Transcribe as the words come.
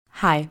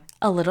Hi,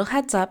 a little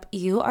heads up,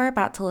 you are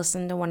about to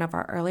listen to one of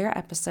our earlier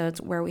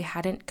episodes where we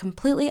hadn't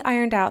completely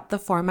ironed out the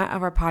format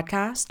of our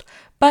podcast,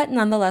 but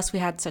nonetheless, we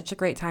had such a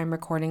great time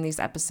recording these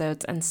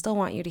episodes and still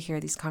want you to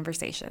hear these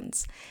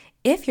conversations.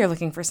 If you're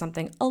looking for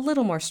something a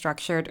little more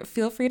structured,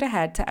 feel free to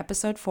head to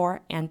episode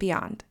 4 and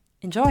beyond.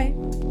 Enjoy!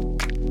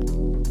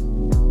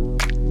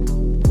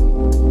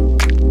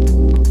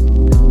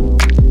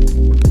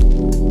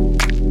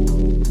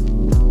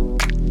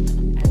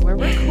 And we're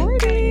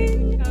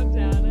recording!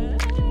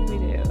 We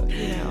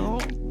do,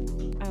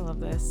 I love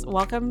this.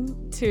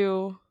 Welcome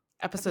to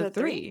episode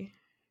 3.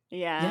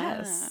 Yeah.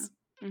 Yes.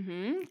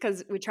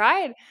 Because we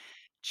tried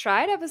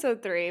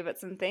episode 3, but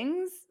some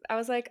things I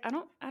was like, I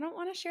don't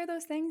want to share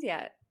those things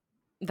yet.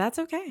 That's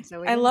okay.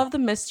 So we I didn't. love the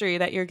mystery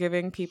that you're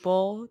giving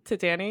people to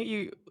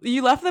Dani.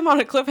 You left them on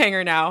a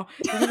cliffhanger now.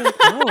 You're gonna be like,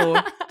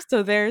 oh,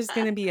 so there's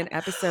gonna be an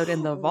episode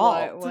in the What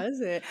vault. was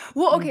it?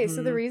 Well, okay,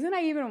 so the Mm-hmm. reason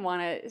I even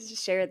want to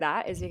share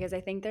that is because I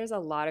think there's a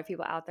lot of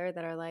people out there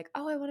that are like,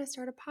 "Oh, I want to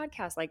start a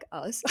podcast like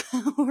us."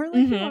 We're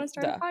like, "We want Mm-hmm. to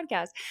start a Duh.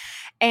 podcast."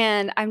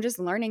 And I'm just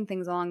learning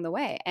things along the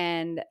way,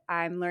 and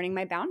I'm learning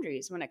my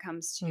boundaries when it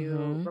comes to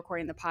Mm-hmm.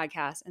 recording the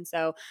podcast. And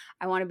so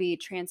I want to be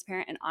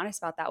transparent and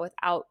honest about that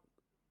without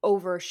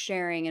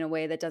oversharing in a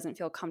way that doesn't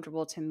feel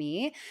comfortable to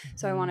me.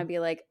 So I want Mm-hmm. to be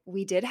like,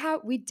 we did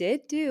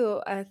do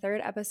a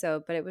third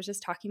episode, but it was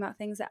just talking about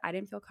things that I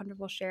didn't feel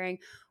comfortable sharing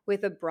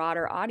with a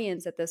broader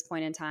audience at this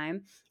point in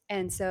time.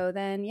 And so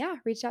then, yeah,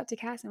 reached out to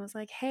Cass and was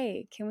like,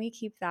 hey, can we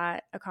keep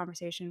that a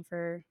conversation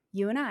for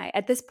you and I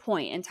at this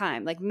point in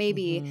time? Like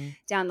maybe Mm-hmm.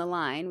 down the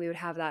line we would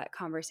have that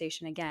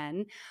conversation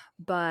again.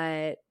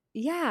 But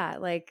yeah,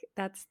 like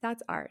that's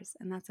ours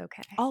and that's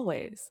okay.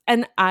 Always.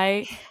 And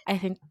I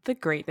think the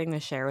great thing to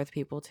share with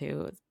people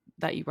too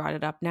that you brought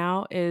it up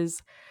now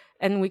is,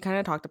 and we kind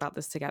of talked about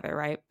this together,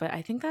 right? But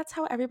I think that's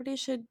how everybody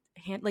should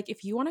like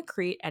if you want to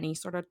create any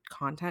sort of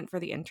content for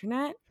the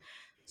internet,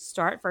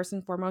 start first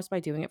and foremost by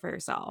doing it for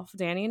yourself.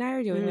 Dani and I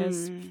are doing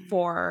this Mm.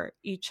 for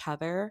each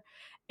other.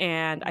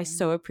 And I Mhm.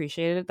 so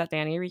appreciated that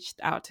Dani reached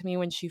out to me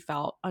when she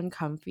felt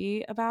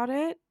uncomfy about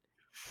it.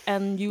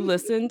 And you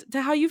listened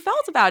to how you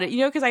felt about it,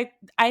 because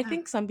I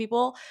think some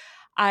people,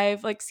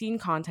 I've like seen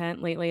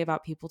content lately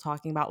about people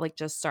talking about like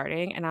just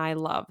starting. And I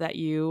love that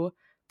you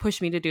push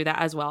me to do that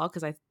as well,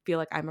 because I feel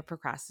like I'm a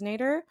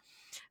procrastinator.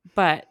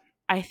 But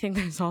I think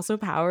there's also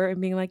power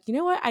in being like, you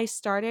know what? I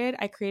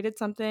created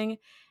something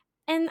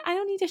and I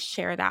don't need to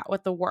share that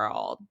with the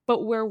world,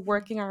 but we're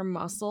working our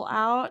muscle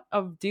out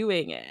of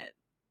doing it.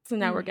 So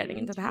now we're getting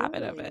into the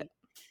habit of it. Totally.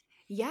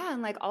 Yeah,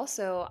 and like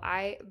also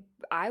I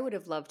would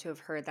have loved to have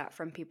heard that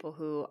from people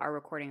who are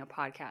recording a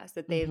podcast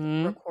that they've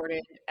Mm-hmm.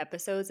 recorded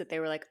episodes that they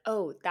were like,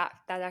 "Oh, that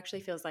actually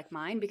feels like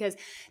mine," because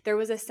there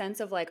was a sense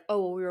of like, "Oh,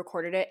 well, we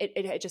recorded it.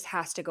 It just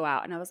has to go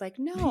out." And I was like,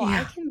 "No, I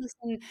Yeah. can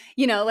listen."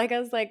 Like I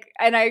was like,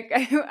 and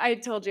I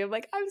told you, I'm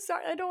like, "I'm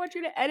sorry. I don't want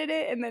you to edit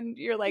it." And then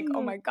you're like, "Oh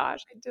No. my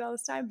gosh, I did all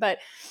this time." But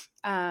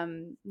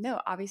no,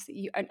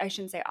 obviously I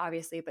shouldn't say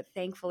obviously, but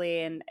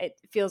thankfully, and it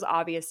feels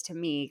obvious to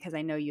me because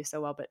I know you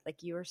so well, but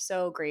like you were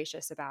so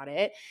gracious about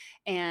it.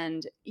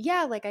 And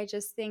yeah, like I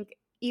just think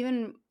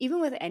even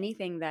with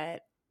anything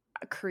that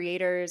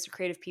creators,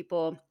 creative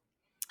people,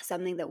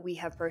 something that we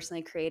have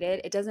personally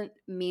created, it doesn't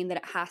mean that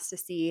it has to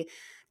see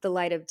the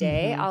light of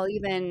day.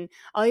 Mm-hmm.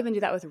 I'll even do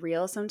that with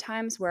reels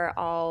sometimes where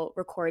I'll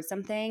record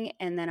something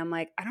and then I'm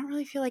like, I don't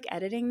really feel like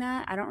editing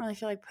that. I don't really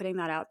feel like putting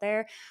that out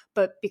there.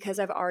 But because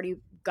I've already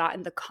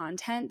gotten the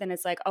content, then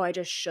it's like, oh, I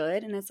just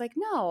should. And it's like,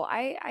 no,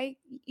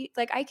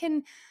 like I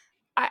can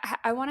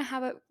I want to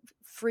have a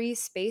free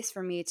space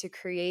for me to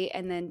create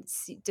and then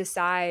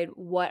decide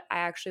what I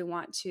actually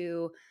want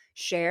to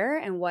share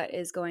and what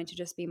is going to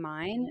just be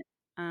mine.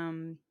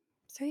 Um,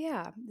 so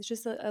yeah, it's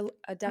just a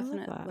I love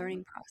definite that.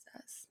 learning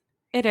process.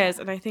 It Yeah. is.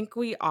 And I think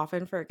we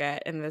often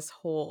forget in this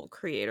whole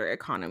creator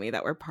economy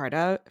that we're part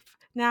of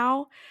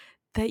now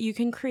that you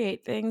can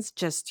create things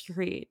just to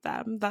create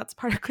them. That's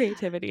part of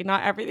creativity.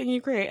 Not everything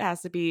you create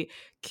has to be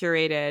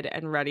curated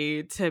and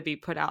ready to be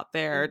put out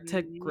there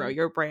to grow Mhm.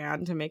 your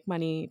brand, to make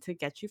money, to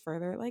get you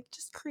further. Like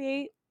just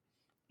create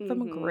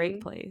from a great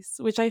Mhm. place,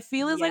 which I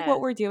feel is like what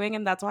Yes. we're doing.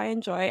 And that's why I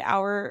enjoy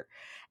our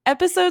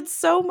episodes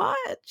so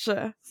much.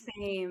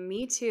 Same.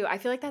 Me too. I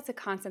feel like that's a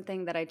constant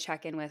thing that I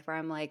check in with where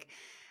I'm like,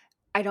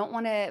 I don't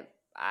want to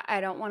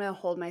I don't want to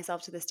hold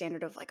myself to the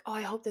standard of like, oh,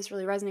 I hope this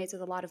really resonates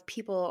with a lot of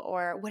people,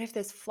 or what if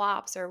this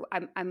flops, or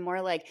I'm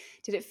more like,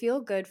 did it feel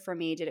good for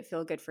me? Did it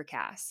feel good for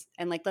Cass?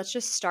 And like, let's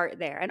just start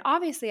there. And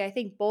obviously, I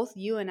think both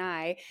you and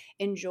I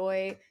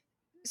enjoy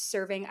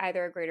serving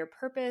either a greater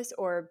purpose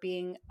or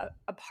being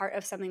a part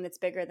of something that's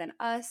bigger than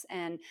us.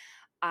 And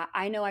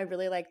I know I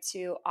really like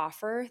to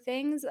offer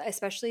things,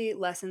 especially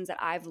lessons that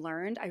I've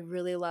learned. I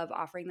really love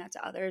offering that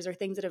to others, or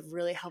things that have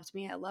really helped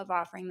me. I love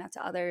offering that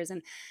to others.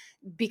 And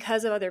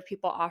because of other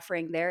people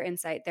offering their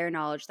insight, their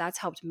knowledge, that's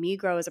helped me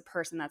grow as a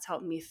person. That's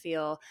helped me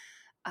feel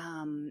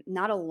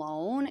not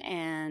alone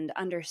and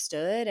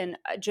understood and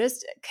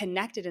just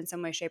connected in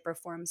some way, shape, or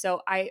form.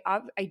 So I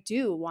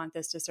do want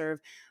this to serve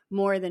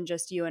more than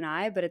just you and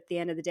I. But at the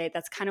end of the day,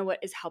 that's kind of what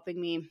is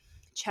helping me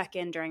check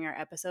in during our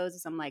episodes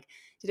is I'm like,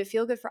 did it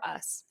feel good for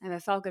us? And if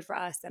it felt good for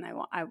us, then I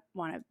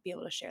want to be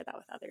able to share that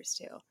with others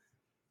too.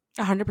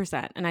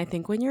 100%. And I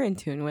think when you're in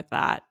tune with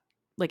that,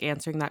 like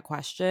answering that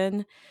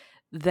question,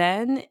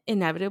 then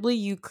inevitably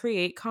you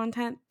create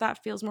content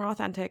that feels more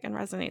authentic and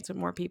resonates with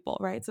more people,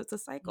 right? So it's a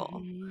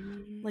cycle.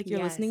 Like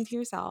you're listening Yes. to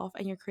yourself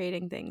and you're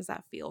creating things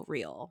that feel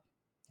real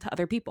to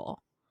other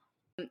people.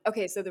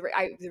 Okay, so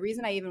the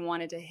reason I even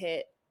wanted to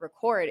hit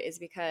record is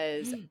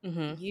because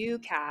Hmm. you,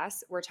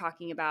 Cass, were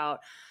talking about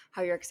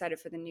how you're excited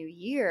for the new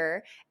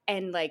year,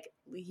 and like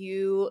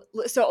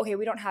so okay,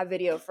 we don't have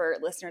video for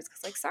listeners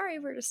because like sorry,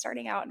 we're just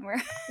starting out and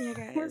we're Yeah, we're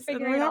guys. And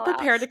figuring we're it not all out.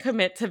 prepared to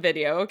commit to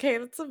video. Okay.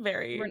 That's a We're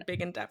very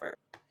big endeavor.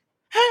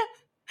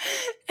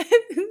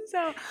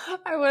 so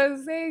I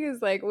was saying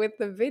is like with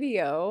the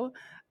video,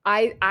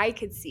 I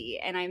could see,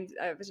 and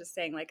I was just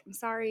saying like I'm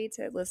sorry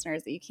to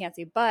listeners that you can't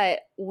see,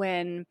 but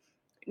when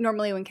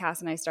normally when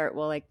Cass and I start,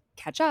 we'll like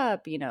catch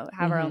up,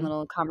 have our own Hmm.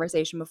 little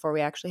conversation before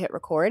we actually hit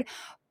record.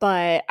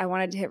 But I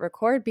wanted to hit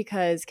record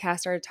because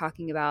Cass started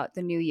talking about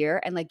the new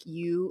year and like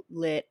you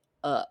lit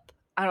up.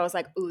 And I was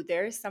like, ooh,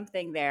 there's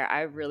something there.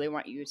 I really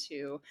want you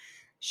to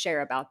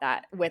share about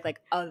that with like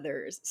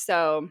others.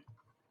 So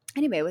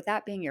anyway, with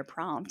that being your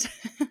prompt,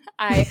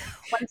 I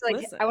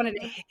I wanted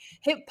to Listen.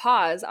 hit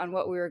pause on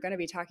what we were going to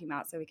be talking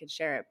about so we could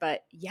share it.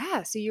 But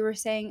yeah, so you were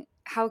saying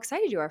how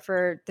excited you are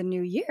for the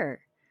new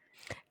year.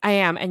 I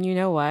am. And you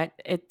know what?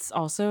 It's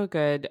also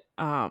good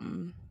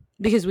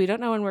because we don't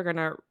know when we're going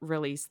to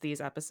release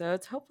these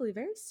episodes, hopefully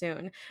very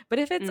soon. But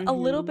if it's a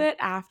little Mhm. bit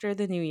after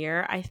the new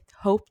year, I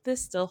hope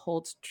this still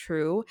holds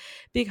true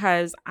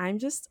because I'm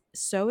just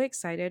so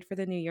excited for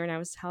the new year. And I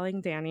was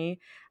telling Danny,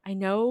 I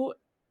know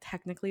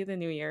technically the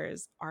new year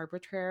is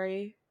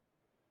arbitrary.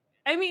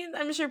 I mean,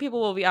 I'm sure people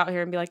will be out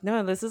here and be like,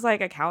 no, this is like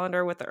a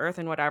calendar with the earth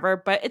and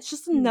whatever, but it's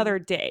just Mhm. another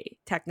day,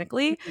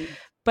 technically. Mhm.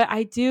 But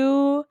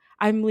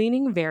I'm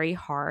leaning very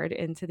hard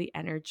into the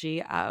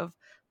energy of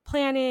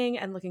planning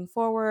and looking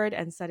forward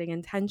and setting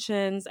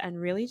intentions and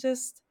really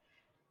just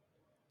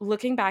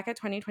looking back at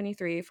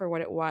 2023 for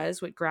what it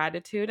was with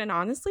gratitude and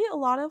honestly a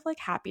lot of like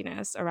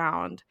happiness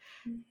around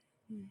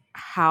Mhm.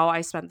 how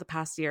I spent the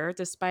past year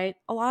despite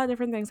a lot of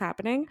different things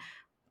happening.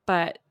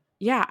 But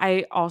yeah,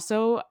 I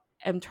also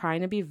am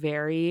trying to be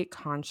very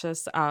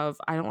conscious of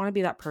I don't want to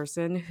be that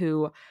person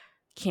who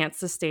can't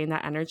sustain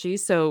that energy.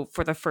 So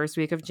for the first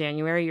week of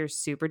January, you're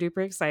super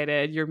duper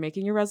excited. You're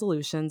making your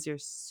resolutions. You're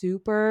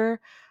super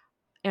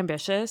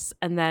ambitious.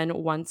 And then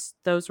once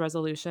those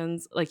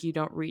resolutions, like you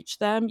don't reach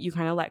them, you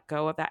kind of let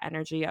go of that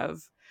energy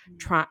of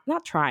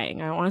not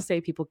trying. I don't want to say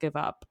people give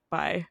up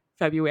by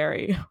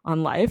February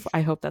on life.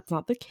 I hope that's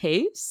not the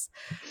case.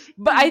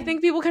 But I Mhm.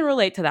 think people can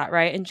relate to that,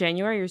 right? In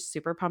January, you're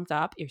super pumped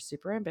up, you're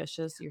super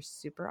ambitious, you're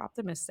super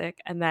optimistic.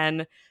 And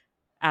then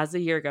as the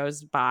year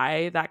goes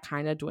by, that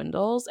kind of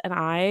dwindles. And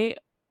I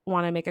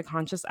want to make a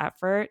conscious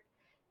effort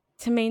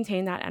to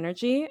maintain that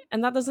energy.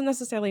 And that doesn't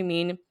necessarily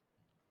mean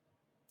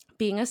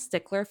being a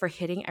stickler for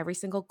hitting every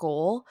single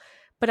goal,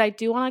 but I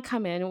do want to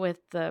come in with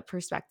the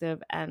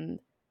perspective and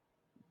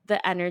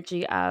the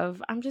energy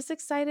of I'm just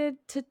excited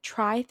to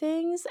try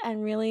things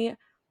and really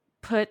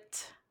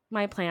put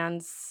my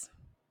plans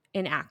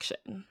in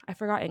action. I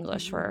forgot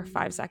English for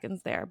 5 Mhm.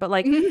 seconds there, but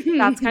like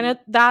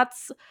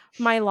that's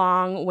my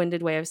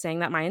long-winded way of saying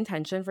that my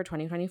intention for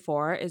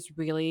 2024 is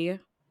really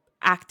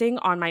acting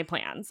on my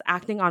plans,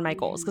 acting on my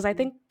goals because I Mhm.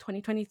 think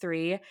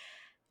 2023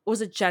 was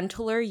a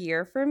gentler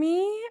year for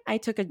me. I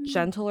took a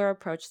gentler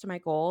approach to my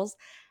goals,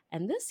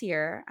 and this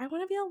year I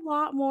want to be a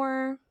lot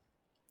more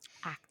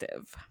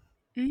active.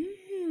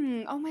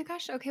 Oh my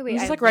gosh. Okay, I'm wait.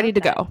 just I like ready love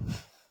to that. go.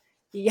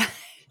 Yeah,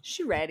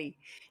 she ready.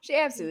 She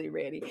absolutely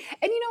ready.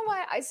 And you know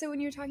what? So when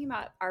you're talking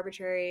about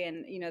arbitrary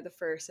and the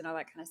first and all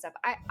that kind of stuff,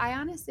 I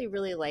honestly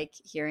really like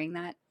hearing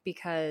that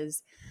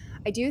because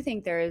I do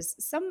think there is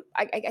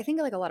I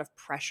think like a lot of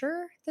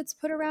pressure that's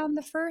put around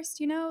the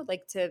first,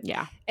 like to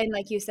Yeah. and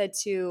like you said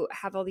to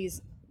have all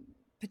these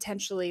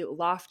potentially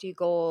lofty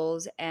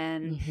goals,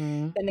 and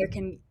Mhm. then there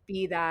can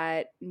be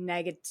that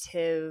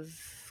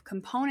negative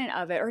component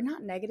of it, or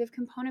not negative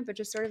component, but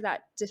just sort of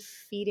that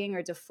defeating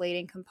or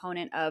deflating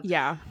component of,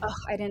 Yeah. oh,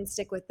 I didn't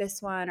stick with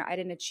this one, or I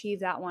didn't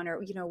achieve that one,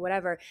 or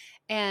whatever.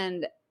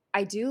 And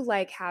I do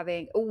like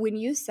having, when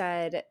you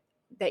said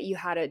that you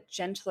had a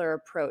gentler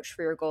approach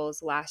for your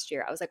goals last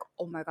year, I was like,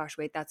 oh my gosh,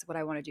 wait, that's what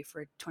I want to do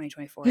for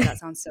 2024. That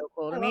sounds so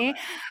cool I to love me. it.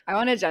 I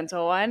want a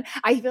gentle one.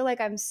 I feel like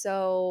I'm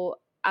so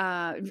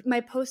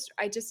my post,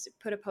 I just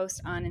put a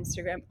post on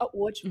Instagram, oh,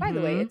 which by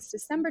the way, Mhm. it's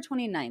December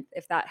 29th,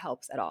 if that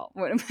helps at all.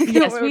 When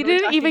Yes, when we we're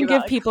didn't talking even give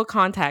about people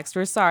context.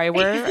 We're sorry.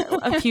 We're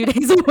a few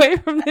days away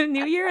from the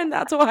new year, and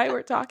that's why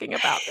we're talking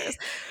about this.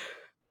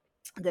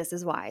 this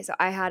is why. So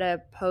I had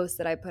a post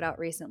that I put out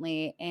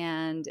recently,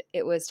 and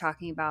it was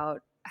talking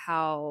about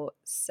how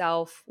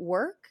self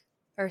work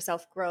or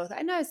self growth,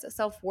 I know it's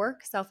self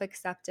work, self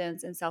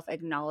acceptance, and self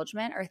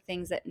acknowledgement are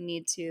things that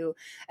need to,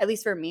 at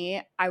least for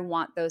me, I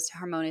want those to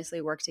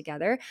harmoniously work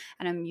together.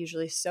 And I'm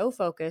usually so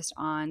focused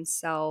on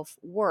self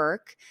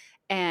work.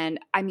 And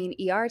I mean,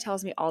 ER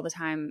tells me all the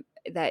time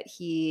that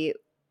he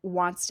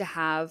wants to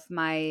have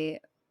my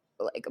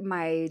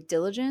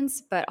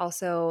diligence, but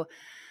also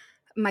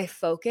my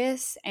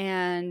focus,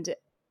 and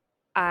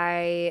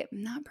I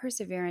not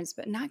perseverance,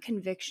 but not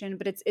conviction,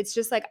 but it's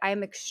just like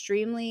I'm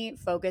extremely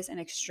focused and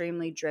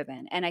extremely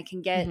driven, and I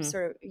can get Mhm.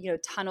 sort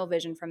of, tunnel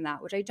vision from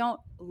that, which I don't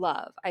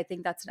love. I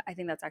think that's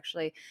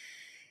actually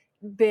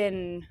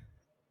been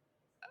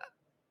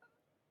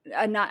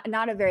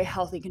not a very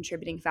healthy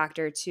contributing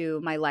factor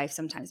to my life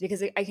sometimes,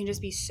 because I can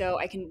just be so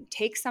I can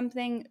take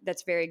something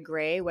that's very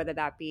gray, whether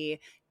that be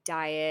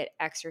diet,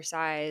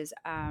 exercise,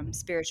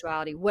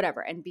 spirituality,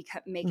 whatever, and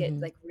make it Mhm.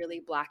 like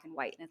really black and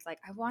white. And it's like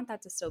I want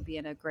that to still be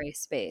in a gray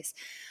space.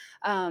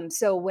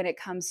 So when it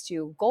comes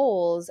to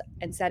goals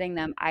and setting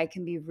them, I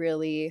can be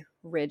really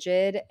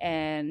rigid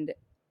and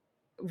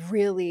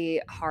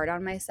really hard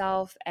on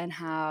myself and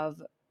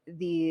have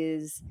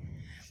these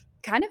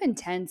kind of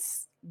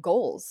intense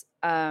goals,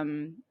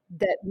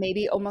 that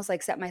maybe almost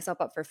like set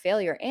myself up for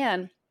failure.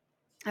 And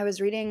I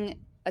was reading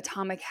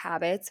Atomic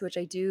Habits, which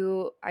I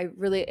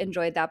really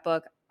enjoyed that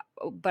book,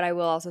 but I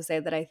will also say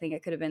that I think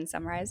it could have been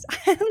summarized.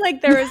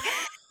 Like there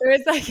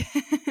was like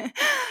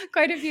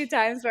quite a few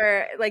times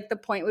where like the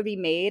point would be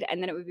made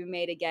and then it would be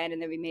made again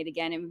and then it would be made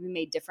again and it would be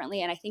made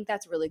differently. And I think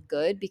that's really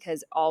good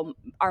because all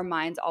our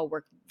minds all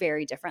work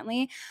very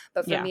differently.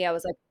 But for Yeah. me, I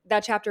was like,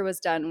 that chapter was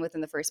done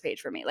within the first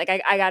page for me. Like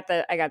I got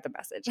the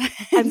message.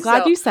 I'm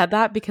glad So, you said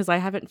that because I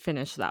haven't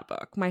finished that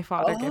book. My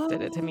father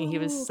gifted it to me. He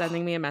was oh,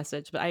 sending me a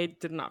message, but I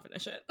did not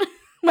finish it.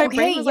 My okay,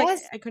 brain was like,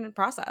 yes. I couldn't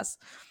process.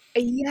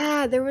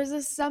 Yeah, there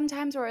was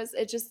sometimes where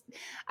it just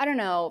I don't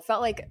know,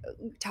 felt like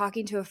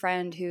talking to a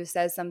friend who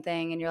says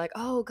something and you're like,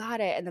 "Oh,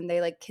 got it." And then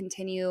they like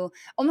continue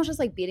almost just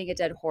like beating a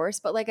dead horse.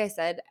 But like I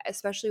said,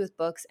 especially with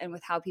books and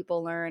with how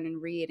people learn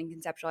and read and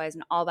conceptualize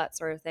and all that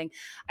sort of thing,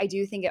 I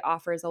do think it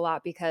offers a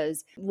lot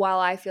because while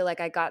I feel like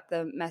I got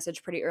the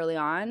message pretty early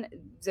on,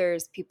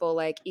 there's people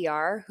like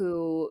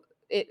who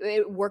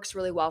it works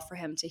really well for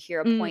him to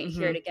hear a point,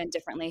 hear it Mhm. again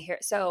differently, hear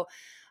so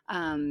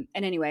and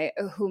anyway,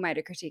 who am I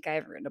to critique? I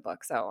haven't written a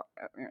book, so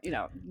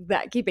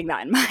that keeping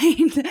that in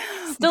mind.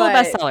 Still a But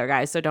bestseller,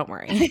 guys, so don't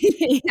worry.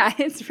 yeah,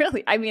 it's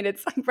really, I mean,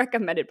 it's like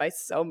recommended by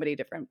so many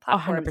different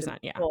platforms and 100%,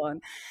 yeah. people.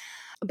 And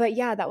but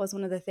yeah, that was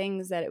one of the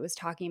things that it was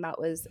talking about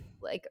was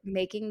like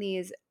making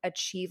these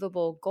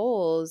achievable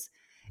goals,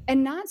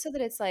 and not so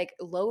that it's like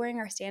lowering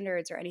our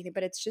standards or anything,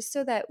 but it's just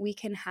so that we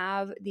can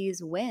have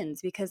these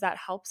wins because that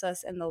helps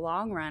us in the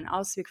long run.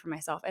 I'll speak for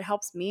myself. It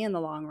helps me in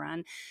the long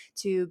run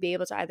to be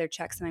able to either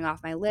check something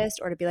off my list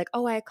or to be like,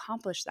 "Oh, I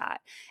accomplished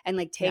that." And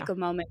like take Yeah. a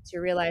moment to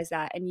realize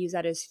that and use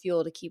that as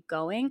fuel to keep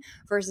going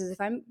versus if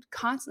I'm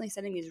constantly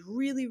setting these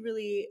really,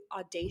 really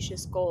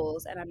audacious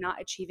goals and I'm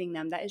not achieving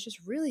them, that is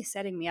just really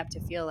setting me up to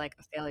feel like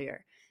a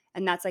failure.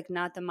 And that's like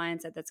not the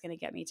mindset that's going to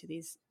get me to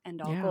these end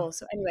all Yeah. goals.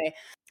 So, anyway,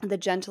 the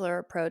gentler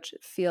approach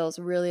feels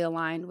really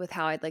aligned with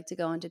how I'd like to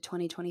go into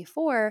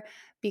 2024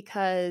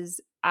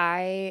 because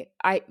I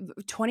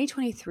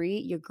 2023,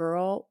 your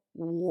girl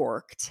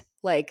worked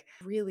like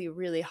really,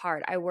 really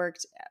hard. I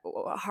worked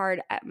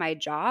hard at my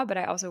job, but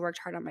I also worked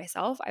hard on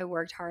myself. I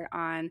worked hard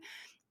on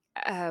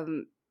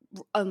um,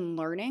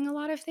 unlearning a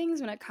lot of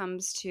things when it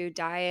comes to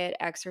diet,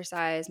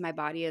 exercise, my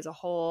body as a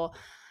whole.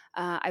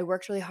 I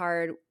worked really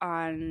hard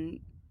on.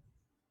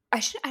 I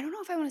don't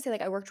know if I want to say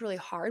like I worked really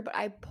hard, but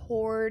I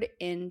poured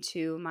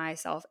into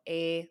myself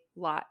a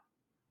lot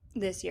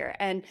this year,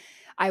 and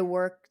I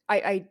work.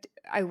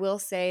 I will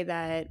say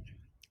that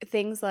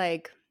things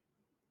like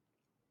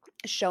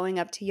showing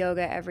up to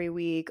yoga every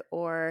week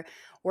or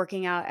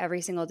working out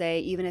every single day,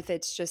 even if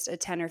it's just a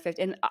 10 or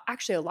 15, and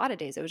actually a lot of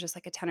days it was just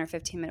like a 10 or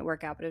 15-minute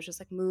workout, but it was just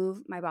like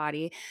move my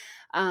body.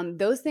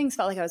 Those things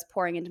felt like I was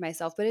pouring into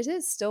myself, but it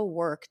is still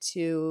work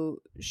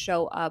to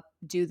show up,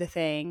 do the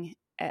thing,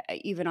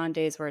 even on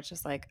days where it's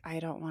just like, I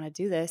don't want to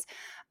do this.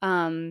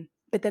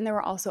 But then there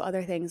were also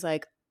other things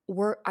like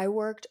I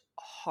worked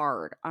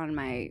hard on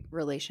my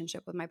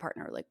relationship with my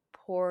partner, like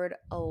poured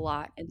a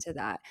lot into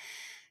that.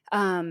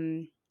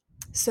 Um,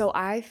 so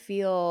I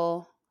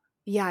feel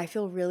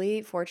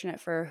really fortunate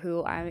for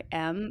who I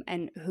am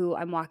and who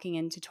I'm walking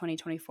into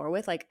 2024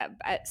 with. Like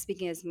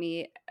speaking as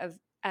me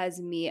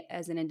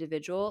as an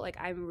individual, like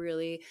I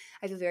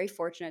feel very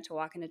fortunate to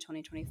walk into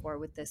 2024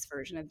 with this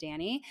version of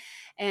Dani.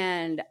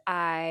 And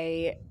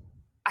I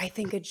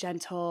think a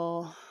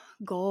gentle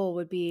goal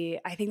would be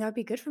I think that would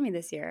be good for me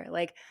this year.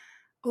 Like,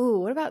 ooh,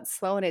 what about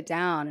slowing it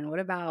down and what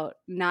about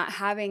not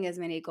having as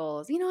many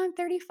goals? I'm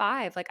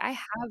 35. Like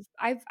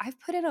I've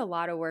put in a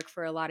lot of work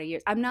for a lot of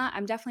years. I'm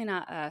definitely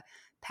not a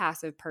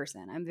passive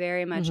person. I'm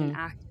very much an Mhm.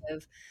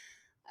 active,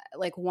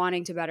 like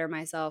wanting to better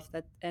myself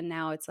that and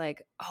now it's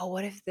like, oh,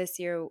 what if this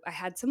year I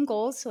had some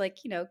goals to like,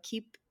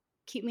 keep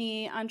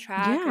me on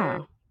track or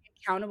Yeah.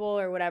 accountable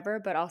or whatever,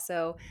 but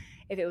also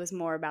if it was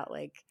more about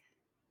like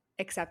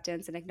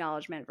acceptance and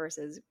acknowledgement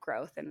versus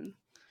growth and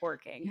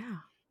working. Yeah.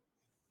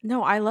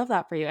 No, I love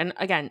that for you. And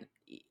again,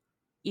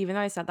 even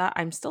though I said that,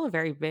 I'm still a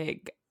very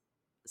big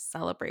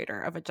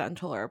celebrator of a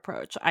gentler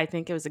approach. I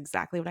think it was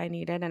exactly what I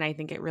needed. And I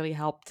think it really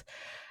helped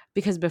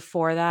because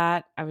before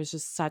that, I was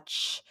just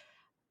such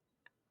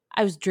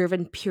I was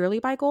driven purely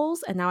by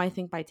goals, and now I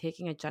think by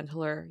taking a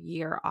gentler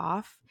year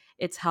off,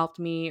 it's helped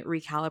me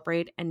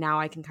recalibrate, and now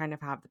I can kind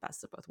of have the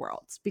best of both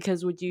worlds.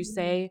 Because would you Mhm.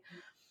 say,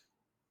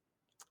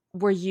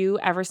 were you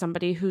ever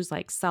somebody whose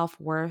like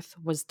self-worth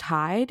was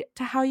tied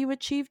to how you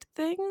achieved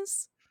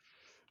things?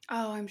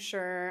 Oh, I'm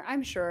sure.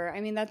 I'm sure.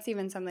 I mean, that's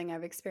even something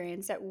I've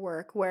experienced at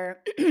work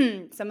where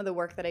some of the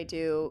work that I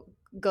do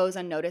goes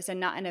unnoticed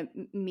and not in a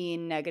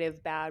mean,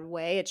 negative, bad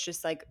way. It's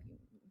just like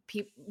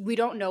we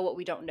don't know what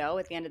we don't know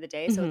at the end of the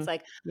day. So it's Mhm.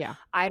 like, Yeah.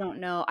 I don't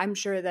know. I'm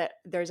sure that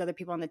there's other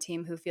people on the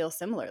team who feel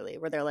similarly,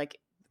 where they're like,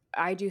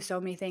 I do so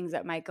many things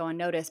that might go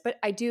unnoticed, but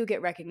I do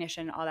get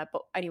recognition, all that.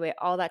 But anyway,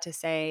 all that to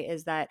say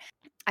is that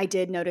I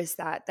did notice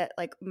that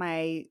like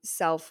my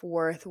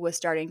self-worth was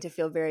starting to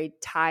feel very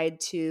tied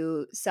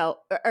to self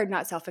or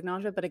not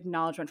self-acknowledgement, but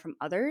acknowledgement from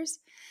others.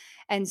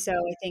 And so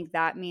I think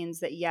that means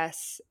that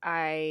yes,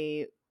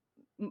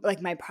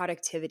 like my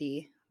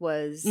productivity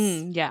was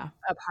Yeah.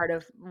 a part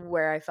of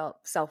where I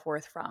felt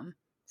self-worth from.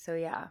 So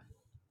yeah.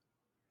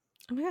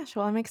 Oh my gosh,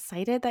 well, I'm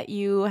excited that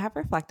you have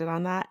reflected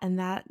on that and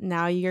that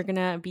now you're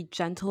gonna be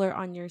gentler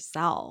on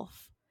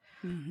yourself.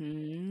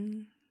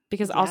 Mhm.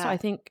 Because also Yeah. I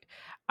think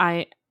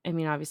I I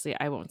mean, obviously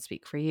I won't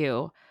speak for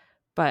you,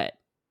 but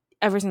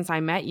ever since I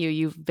met you,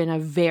 you've been a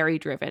very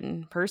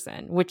driven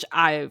person, which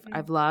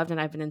I've loved and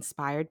I've been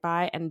inspired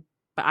by. And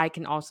but I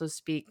can also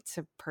speak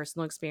to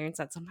personal experience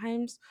that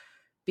sometimes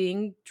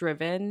being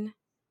driven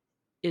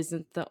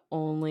isn't the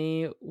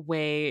only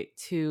way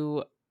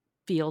to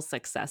feel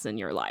success in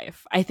your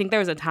life. I think there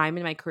was a time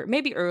in my career,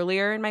 maybe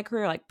earlier in my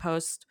career, like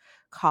post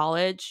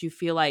college, you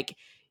feel like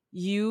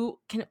you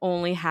can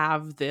only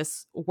have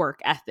this work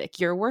ethic.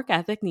 Your work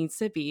ethic needs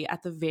to be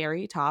at the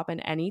very top,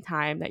 and any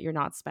time that you're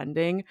not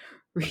spending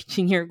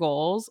reaching your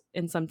goals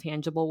in some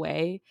tangible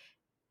way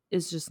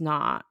is just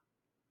not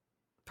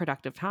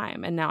productive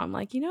time. And now I'm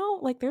like,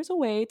 like there's a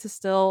way to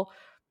still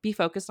be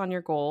focused on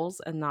your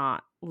goals and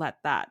not let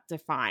that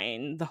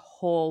define the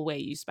whole way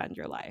you spend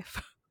your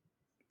life.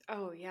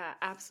 Oh, yeah,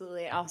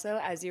 absolutely. Also,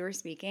 as you were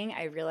speaking,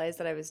 I realized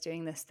that I was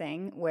doing this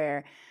thing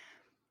where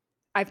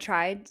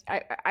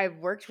I've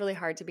worked really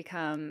hard to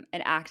become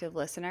an active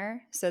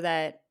listener so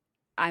that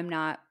I'm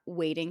not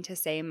waiting to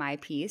say my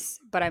piece,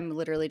 but I'm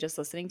literally just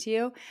listening to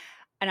you.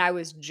 And I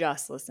was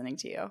just listening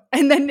to you.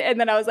 And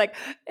then I was like,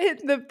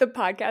 the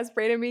podcast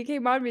brain in me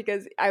came on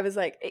because I was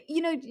like,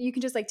 you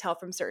can just like tell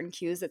from certain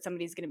cues that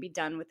somebody's going to be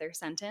done with their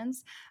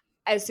sentence.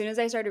 As soon as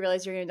I started to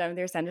realize you're going to be done with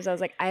your sentence, I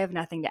was like, I have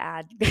nothing to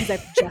add because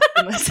I've just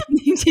been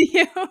listening to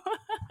you.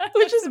 I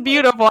Which is wasn't like,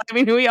 beautiful. I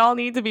mean, we all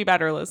need to be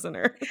better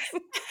listeners.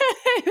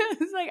 it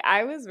was like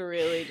I was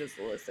really just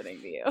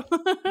listening to you.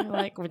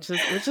 Like, which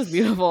is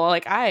beautiful.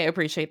 Like, I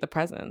appreciate the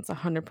presence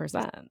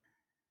 100%.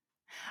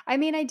 I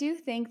mean, I do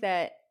think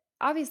that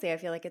obviously I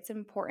feel like it's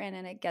important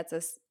and it gets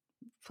us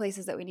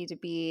places that we need to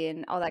be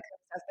and all that kind of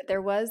stuff. But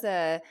there was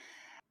a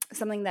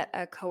something that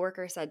a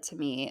coworker said to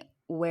me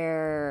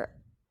where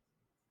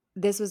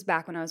this was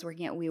back when I was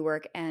working at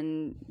WeWork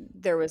and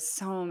there was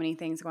so many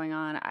things going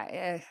on.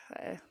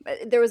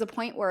 There was a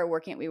point where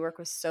working at WeWork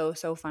was so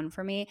fun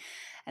for me,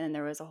 and then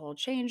there was a whole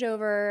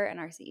changeover and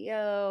our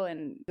CEO,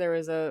 and there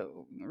was a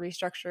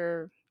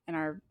restructure in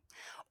our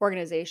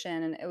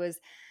organization, and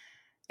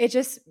it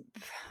just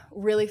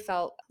really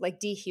felt like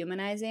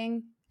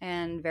dehumanizing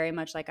and very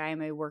much like I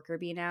am a worker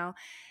bee now.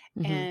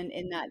 Hmm. And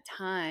in that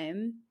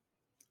time,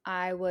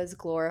 I was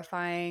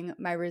glorifying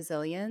my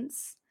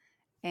resilience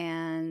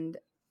and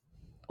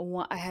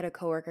I had a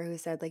coworker who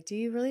said, like, do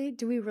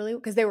we really,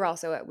 because they were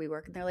also at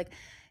WeWork, and they're like,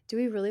 do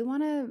we really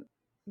want to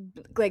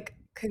like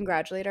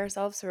congratulate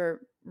ourselves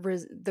for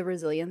the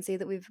resiliency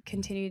that we've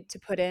continued to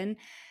put in?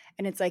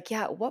 And it's like,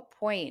 yeah, at what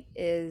point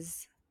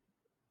is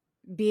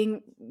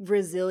being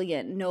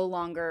resilient no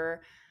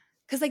longer,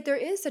 because like there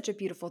is such a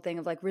beautiful thing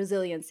of like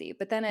resiliency,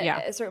 but then Yeah.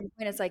 at a certain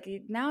point, it's like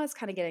now it's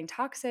kind of getting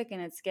toxic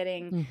and it's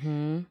getting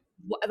Hmm.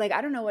 like I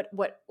don't know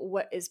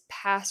what is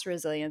past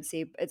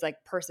resiliency. It's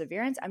like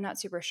perseverance. I'm not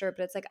super sure,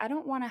 but it's like I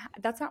don't want to.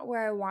 That's not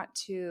where I want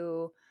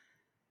to.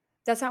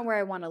 That's not where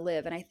I want to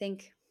live. And I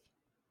think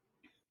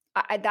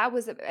that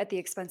was at the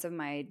expense of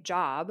my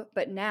job.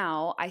 But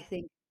now I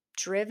think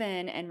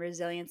driven and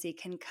resiliency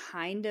can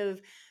kind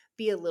of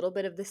be a little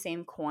bit of the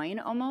same coin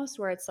almost,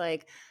 where it's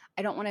like,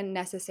 I don't want to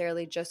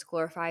necessarily just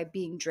glorify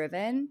being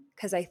driven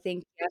because I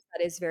think, yes,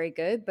 that is very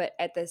good. But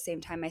at the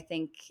same time, I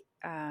think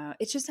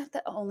it's just not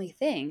the only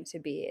thing to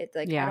be. It's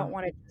like, I Yeah. don't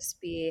want to just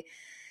be,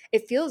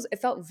 it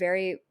felt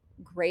very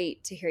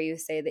great to hear you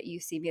say that you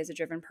see me as a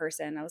driven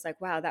person. I was like,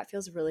 wow, that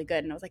feels really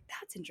good. And I was like,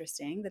 that's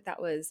interesting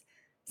that was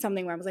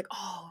something where I was like,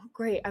 oh,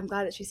 great. I'm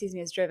glad that she sees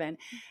me as driven.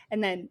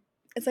 And then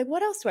it's like,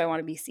 what else do I want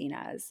to be seen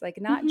as? Like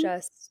Hmm.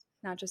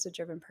 not just a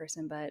driven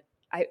person, but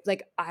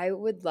I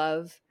would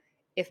love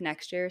if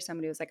next year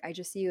somebody was like, I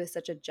just see you as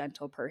such a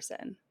gentle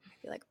person.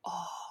 I'd be like,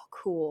 oh,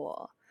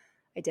 cool.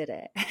 I did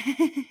it.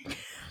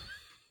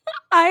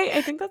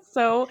 I think that's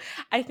so.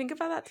 I think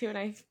about that too, and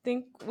I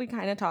think we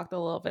kind of talked a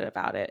little bit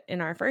about it in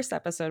our first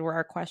episode, where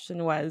our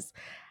question was,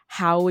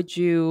 "How would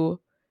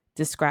you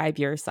describe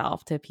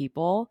yourself to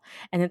people.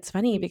 And it's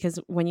funny Mm. because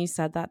when you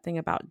said that thing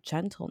about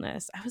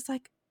gentleness, I was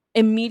like,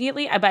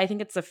 immediately, but I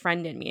think it's a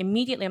friend in me.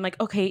 Immediately, I'm like,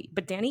 okay,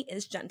 but Dani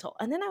is gentle.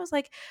 And then I was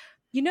like,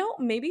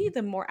 maybe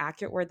the more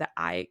accurate word that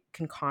I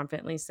can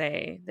confidently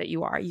say that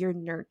you are, you're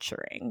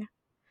nurturing.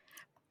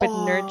 But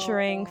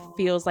nurturing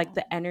feels like Oh.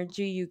 the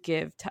energy you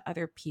give to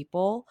other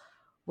people,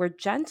 where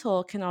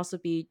gentle can also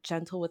be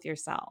gentle with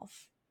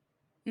yourself.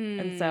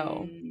 And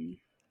so Mm.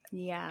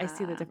 I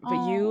see the Yeah. difference. But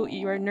you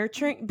are Oh.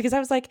 nurturing because I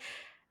was like,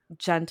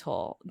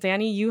 gentle.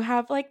 Dani, you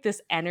have like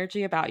this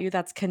energy about you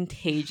that's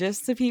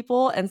contagious to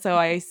people. And so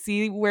I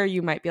see where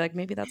you might be like,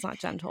 maybe that's not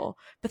gentle.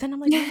 But then I'm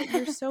like, no, but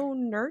you're so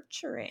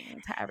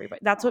nurturing to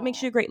everybody. That's what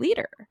makes Oh. you a great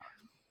leader.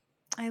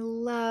 I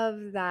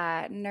love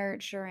that,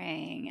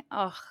 nurturing.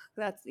 Oh,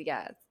 that's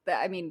yeah.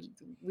 I mean,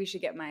 we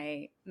should get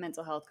my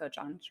mental health coach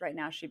on right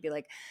now. She'd be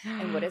like,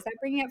 "And what is that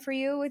bringing up for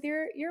you with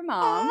your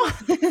mom?"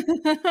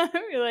 Oh.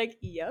 You're like,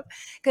 "Yep,"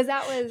 because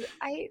that was.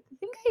 I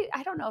think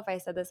I don't know if I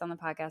said this on the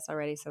podcast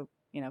already, so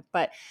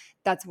but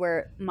that's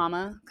where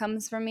mama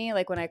comes from me.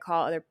 Like when I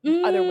call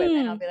other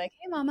women, I'll Mm, be like,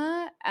 "Hey,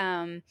 mama,"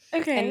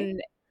 okay.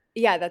 and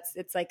yeah,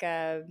 it's like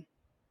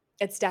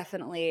it's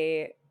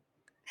definitely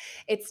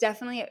it's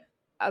definitely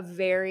a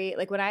very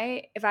like when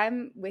if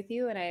I'm with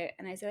you and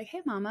I say like,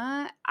 "Hey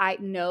mama," I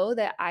know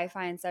that I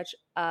find such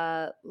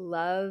a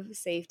love,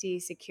 safety,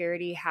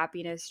 security,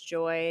 happiness,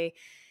 joy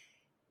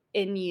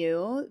in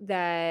you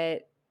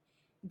that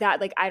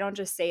like I don't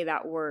just say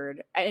that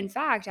word. In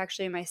fact,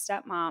 actually my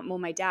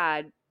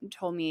dad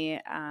told me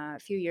a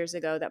few years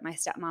ago that my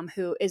stepmom,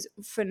 who is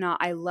phenomenal,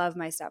 I love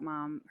my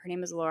stepmom. Her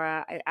name is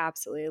Laura. I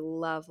absolutely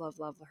love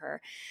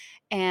her.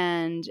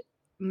 And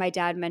my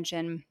dad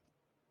mentioned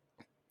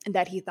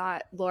that he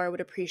thought Laura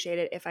would appreciate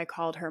it if I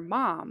called her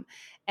mom.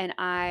 And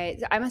I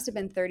must have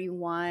been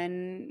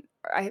 31.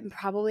 I'm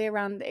probably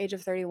around the age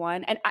of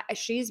 31. And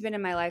she's been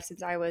in my life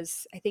since I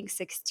was, I think,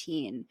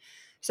 16.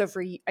 So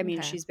I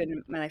mean, Okay. she's been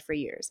in my life for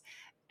years.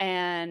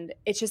 And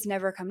it's just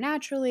never come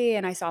naturally.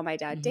 And I saw my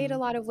dad date a Hmm.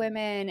 lot of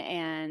women,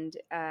 and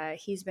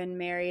he's been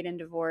married and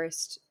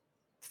divorced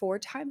 4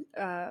 times.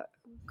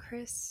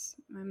 Chris,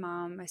 my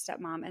mom, my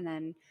stepmom, and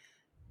then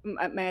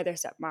my other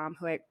stepmom,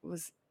 who I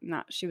was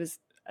not, she was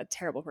a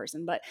terrible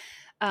person, but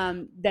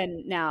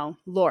then now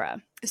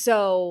Laura.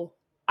 So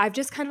I've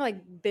just kind of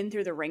like been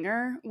through the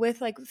ringer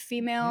with like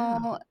Yeah.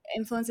 female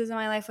influences in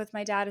my life with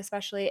my dad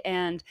especially,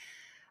 and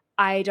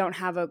I don't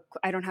have a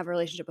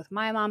relationship with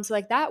my mom. So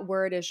like that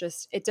word is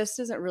just it just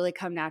doesn't really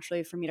come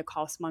naturally for me to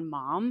call someone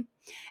mom.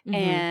 Hmm.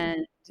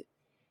 And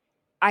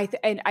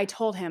and I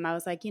told him, I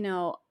was like,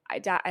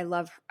 I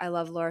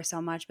love Laura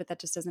so much, but that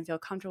just doesn't feel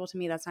comfortable to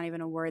me. That's not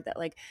even a word that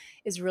like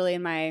is really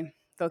in my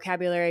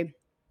vocabulary,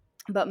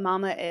 but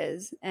mama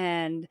is.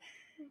 And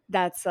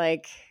that's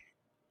like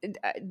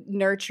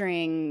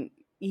nurturing.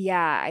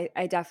 Yeah,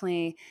 I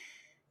definitely,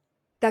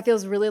 that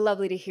feels really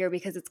lovely to hear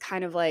because it's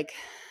kind of like,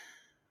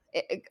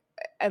 it,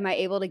 am I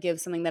able to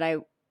give something that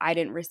I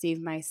didn't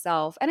receive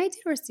myself? And I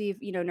did receive,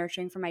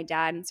 nurturing from my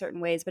dad in certain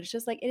ways, but it's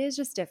just like, it is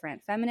just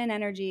different. Feminine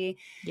energy,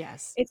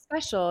 Yes. it's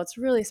special. It's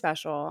really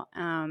special.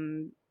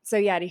 So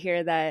yeah, to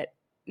hear that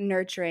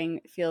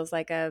nurturing feels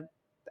like a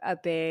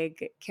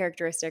big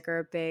characteristic or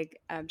a big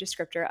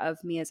descriptor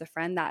of me as a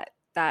friend. That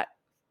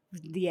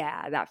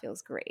yeah, that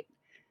feels great.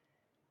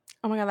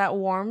 Oh my God, that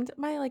warmed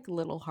my like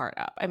little heart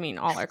up. I mean,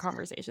 all our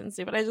conversations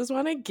do, but I just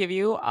want to give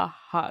you a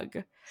hug.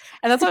 And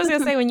that's what I was gonna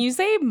say when you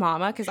say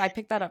mama, because I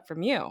picked that up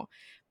from you.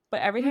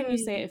 But every time you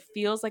say it, Mm. it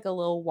feels like a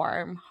little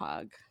warm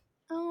hug.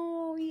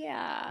 Oh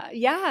yeah,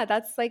 yeah.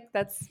 That's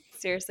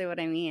seriously what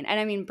I mean. And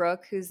I mean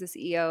Brooke, who's the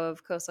CEO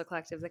of Coastal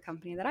Collective, the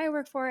company that I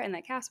work for and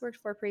that Cass worked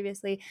for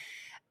previously.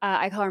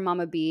 I call her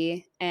Mama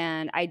B,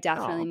 and I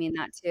definitely Oh. mean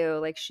that too.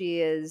 Like she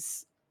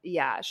is,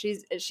 yeah,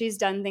 she's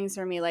done things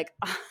for me. Like,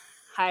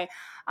 hi,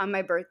 on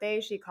my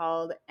birthday, she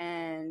called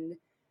and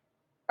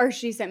or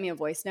she sent me a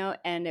voice note,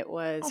 and it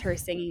was Oh. her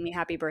singing me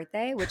happy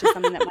birthday, which is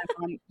something that my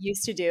mom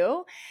used to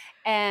do.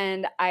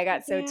 And I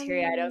got so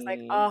teary eyed. I was like,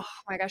 Dani. oh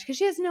my gosh, because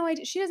she has no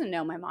idea. She doesn't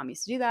know my mom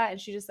used to do that,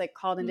 and she just like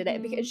called and did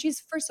it because Mhm. she's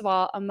first of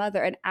all a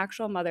mother, an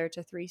actual mother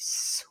to three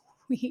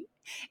sweet,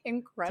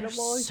 They're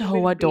incredible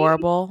so human beings.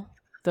 adorable.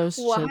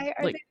 Those should Why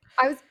are they like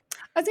I was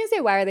I was gonna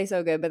say, "Why are they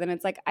so good?" But then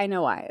it's like, I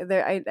know why.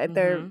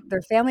 mhm.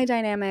 They're family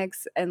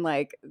dynamics and,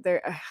 like,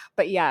 they're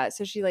but, yeah,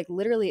 so she, like,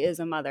 literally is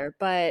a mother,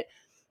 but,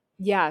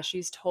 yeah,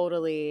 she's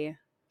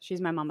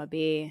my mama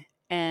bee,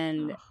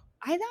 and Oh.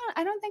 I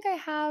don't think I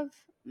have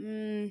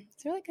is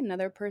there, like,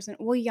 another person?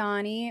 Well,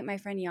 Yanni, my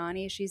friend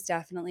Yanni, she's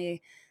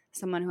definitely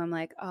someone who I'm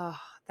like, "Oh,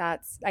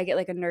 that's" I get,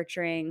 like, a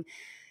nurturing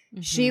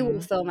she will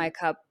Mhm. fill my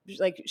cup,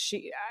 like,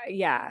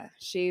 yeah,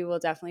 she will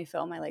definitely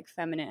fill my, like,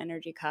 feminine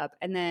energy cup,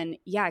 and then,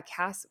 yeah,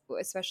 Cass,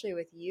 especially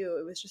with you,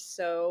 it was just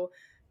so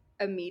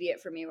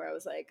immediate for me where I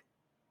was like,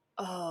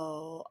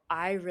 "Oh,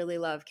 I really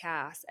love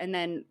Cass," and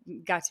then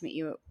got to meet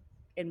you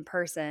in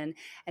person,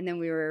 and then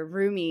we were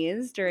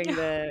roomies during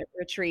the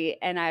retreat,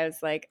 and I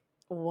was like,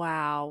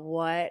 "Wow,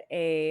 what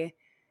a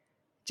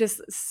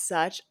Just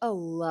such a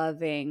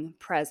loving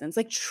presence,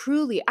 like,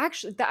 truly,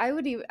 actually, that I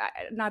would even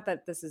not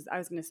that this is I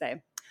was gonna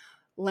say,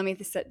 let me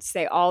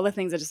say all the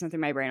things that just went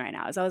through my brain right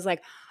now, is I was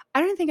like,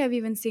 "I don't think I've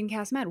even seen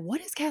Cass mad.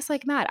 What is Cass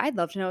like mad? I'd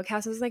love to know what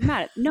Cass is like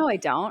mad at." No, I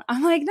don't.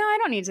 I'm like, "No, I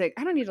don't need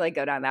to, like,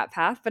 go down that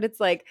path," but it's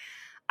like,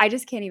 I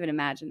just can't even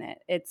imagine it.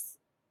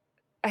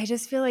 I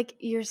just feel like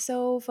you're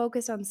so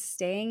focused on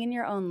staying in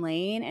your own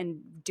lane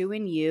and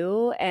doing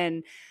you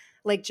and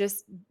like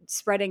just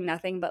spreading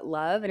nothing but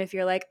love. And if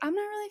you're like, I'm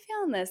not really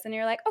feeling this, then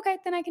you're like, okay,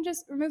 then I can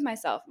just remove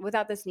myself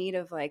without this need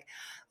of like,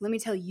 let me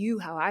tell you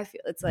how I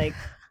feel. It's like,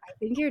 I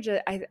think you're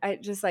just, I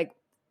just like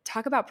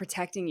talk about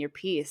protecting your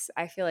peace.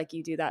 I feel like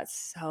you do that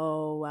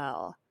so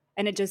well.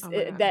 And it just, Oh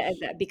my gosh.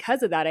 that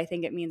because of that, I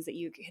think it means that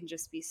you can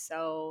just be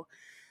so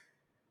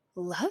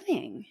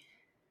loving.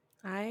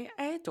 I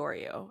adore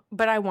you.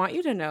 But I want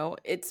you to know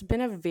it's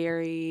been a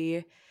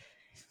very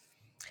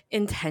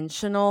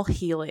intentional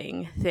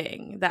healing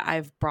thing that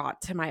I've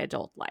brought to my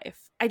adult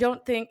life. I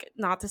don't think,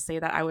 not to say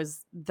that I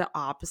was the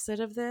opposite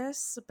of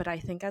this, but I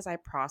think as I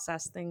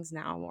process things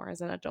now more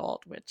as an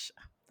adult, which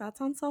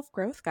that's on self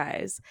growth,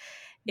 guys,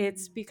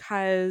 it's Mhm.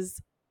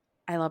 because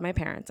I love my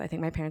parents. I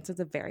think my parents did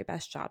the very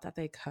best job that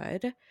they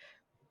could,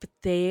 but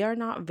they are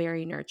not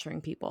very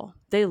nurturing people.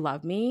 They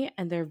love me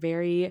and they're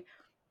very,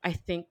 I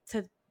think,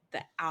 to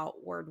the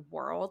outward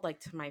world, like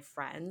to my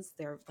friends,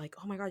 they're like,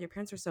 oh my God, your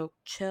parents are so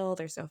chill.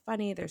 They're so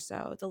funny. They're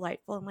so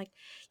delightful. I'm like,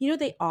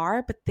 they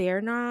are, but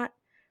they're not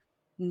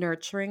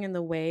nurturing in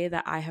the way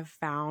that I have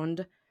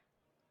found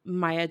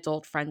my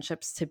adult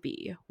friendships to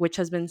be, which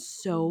has been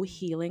so Mm.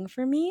 healing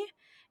for me.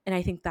 And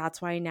I think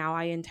that's why now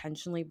I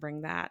intentionally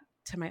bring that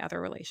to my other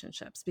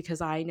relationships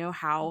because I know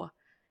how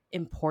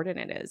important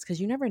it is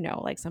because you never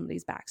know like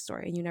somebody's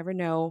backstory and you never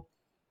know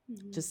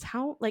just Mhm.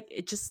 how like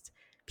it just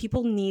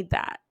people need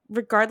that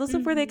regardless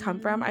of where they come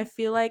from. I Mhm.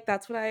 feel like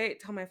that's what I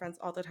tell my friends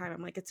all the time.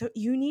 I'm like, it's so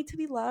you need to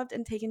be loved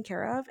and taken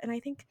care of. And I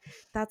think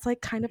that's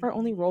like kind of our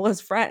only role as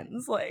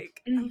friends.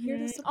 Like, I'm here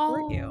to Mhm. support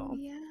Oh, you.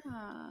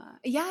 yeah.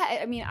 Yeah,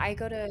 I mean, I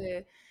go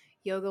to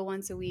yoga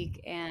once a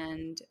week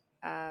and,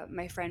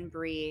 my friend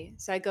Bree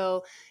so I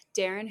go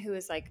Darren,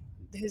 who's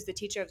the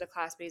teacher of the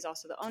class, but he's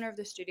also the owner of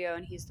the studio,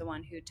 and he's the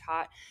one who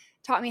taught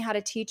me how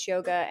to teach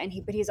yoga, and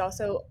he's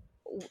also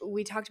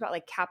we talked about,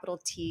 like, capital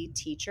T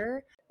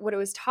teacher. What it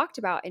was talked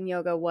about in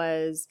yoga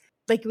was,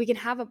 like, we can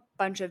have a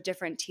bunch of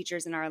different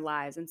teachers in our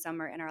lives, and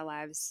some are in our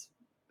lives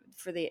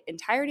for the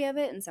entirety of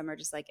it and some are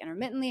just like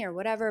intermittently or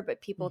whatever,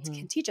 but people Hmm.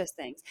 can teach us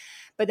things.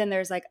 But then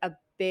there's like a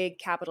big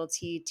capital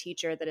T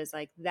teacher that is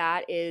like,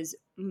 that is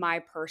my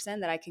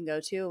person that I can go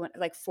to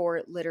like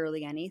for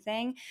literally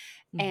anything.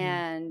 Hmm.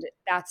 And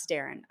that's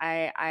Darren.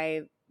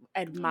 I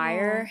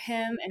admire Oh.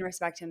 him and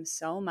respect him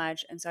so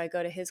much. And so I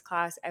go to his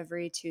class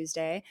every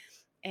Tuesday.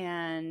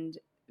 And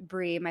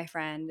Bree, my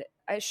friend,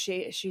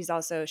 she's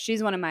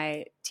one of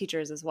my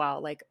teachers as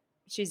well. Like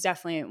she's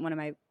definitely one of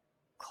my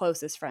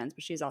closest friends,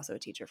 but she's also a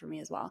teacher for me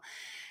as well.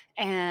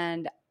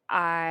 And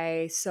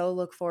I so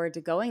look forward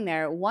to going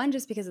there. One,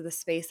 just because of the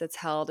space that's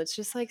held. It's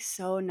just like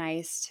so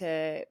nice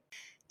to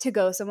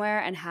go somewhere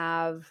and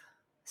have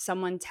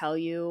someone tell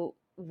you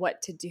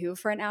what to do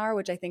for an hour,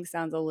 which I think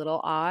sounds a little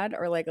odd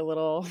or like a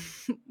little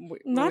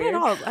Not at weird.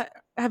 all.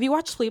 Have you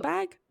watched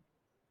Fleabag?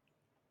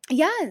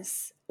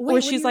 Yes. Where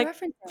Wait, what are she's you like,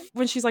 referencing?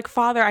 when she's like,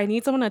 Father, I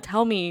need someone to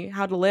tell me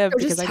how to live Or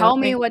just because I tell don't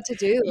me think what to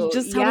you do.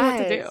 just tell me what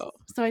to Yes. do.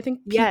 So I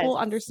think Yes. people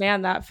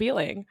understand that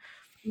feeling.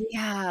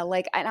 Yeah,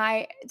 like and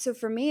I so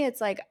for me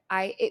it's like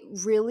it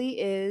really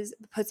is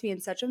puts me in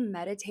such a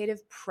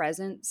meditative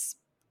present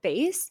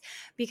space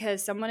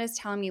because someone is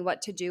telling me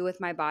what to do with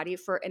my body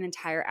for an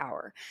entire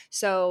hour.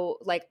 So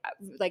like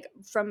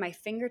from my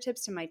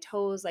fingertips to my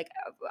toes like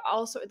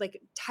also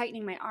like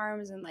tightening my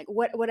arms and like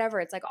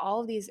whatever it's like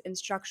all of these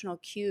instructional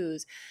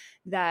cues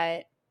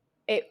that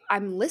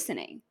I'm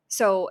listening.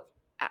 So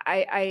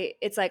I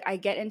it's like I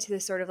get into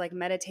this sort of like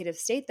meditative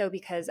state though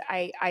because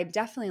I'm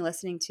definitely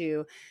listening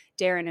to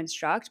Darren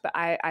instruct, but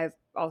I've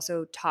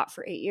also taught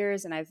for 8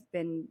 years and I've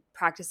been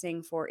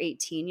practicing for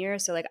 18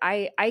 years. So like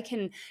I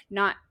can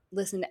not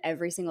listen to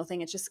every single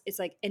thing. It's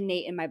like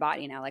innate in my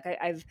body now. Like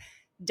I've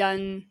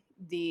done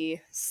the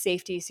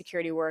safety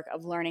security work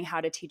of learning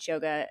how to teach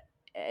yoga.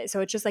 So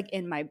it's just like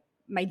in my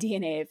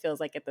DNA, it feels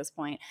like at this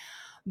point.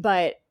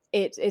 But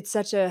it's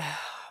such a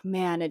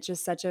man, it's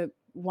just such a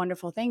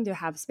wonderful thing to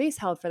have space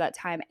held for that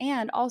time.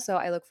 And also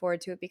I look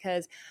forward to it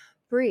because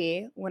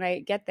Bree, when I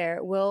get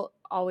there, we'll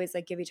always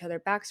like give each other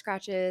back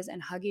scratches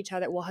and hug each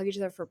other. We'll hug each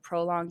other for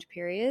prolonged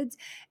periods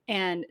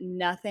and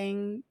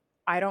nothing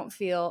I don't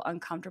feel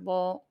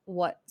uncomfortable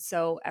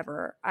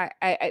whatsoever.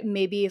 I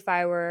maybe if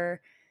I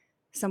were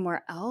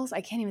somewhere else, I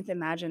can't even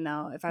imagine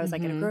though if I was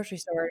like in a Mhm. grocery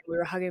store and we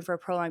were hugging for a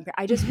prolonged period,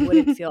 I just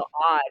wouldn't feel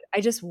odd.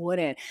 I just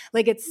wouldn't.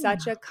 Like it's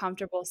such Yeah. a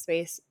comfortable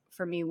space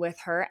for me with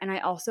her. And I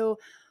also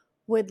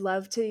would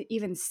love to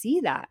even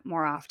see that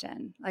more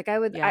often. Like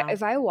Yeah.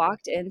 if I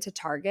walked into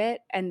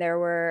Target and there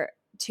were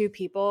two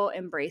people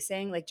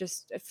embracing, like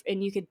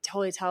and you could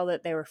totally tell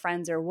that they were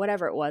friends or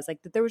whatever it was,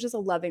 like that there was just a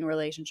loving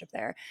relationship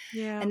there,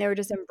 Yeah. and they were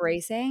just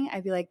embracing,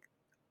 I'd be like,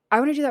 I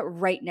want to do that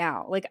right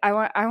now. Like I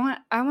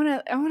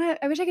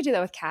wish I could do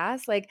that with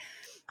Cass. Like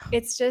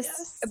it's just,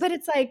 Yes. but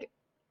it's like,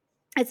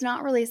 it's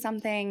not really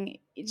something.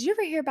 Did you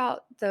ever hear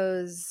about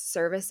those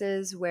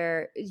services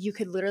where you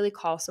could literally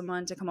call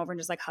someone to come over and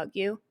just like hug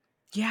you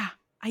Yeah,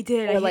 I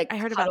did. or like I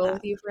heard about cuddle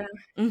with that. you for an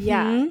hour?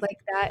 Yeah, Mhm. like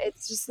that.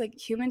 It's just like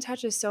human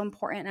touch is so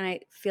important. And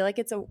I feel like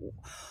it's a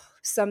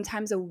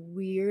sometimes a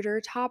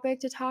weirder topic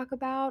to talk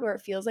about, or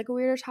it feels like a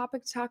weirder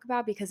topic to talk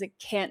about because it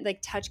can't,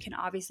 like, touch can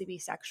obviously be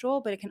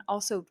sexual, but it can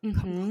also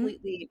Mhm.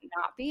 completely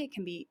not be. It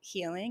can be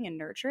healing and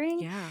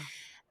nurturing. Yeah.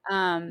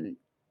 Um,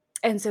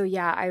 and so,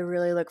 yeah, I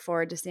really look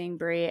forward to seeing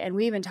Brie, and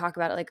we even talk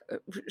about it, like,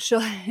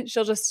 she'll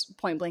she'll just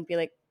point blank be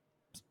like,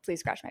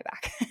 "Please scratch my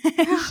back."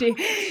 She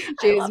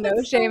I she has love no it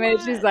so shame in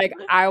it. She's much. like,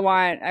 "I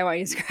want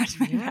you to scratch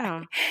my back."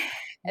 Yeah.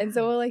 And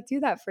so Yeah. we'll, like, do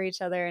that for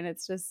each other, and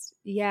it's just,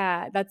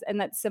 yeah, that's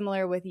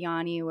similar with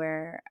Yanni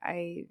where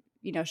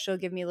she'll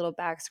give me little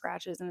back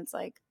scratches, and it's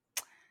like,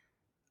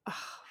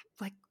 oh,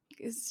 like,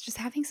 it's just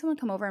having someone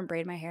come over and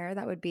braid my hair,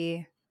 that would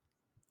be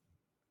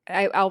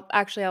I'll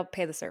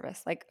pay the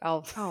service, like,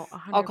 Oh,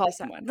 I'll call 100%.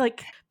 someone.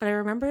 Like, but I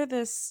remember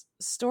this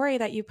story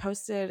that you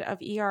posted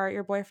of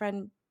your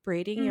boyfriend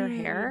braiding your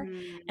hair,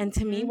 and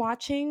to me Mhm.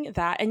 watching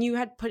that, and you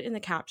had put in the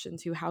caption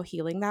too how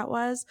healing that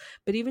was,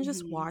 but even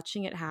just Mhm.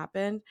 watching it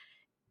happen,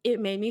 it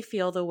made me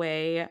feel the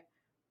way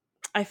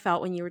I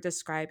felt when you were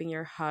describing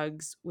your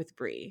hugs with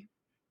Brie.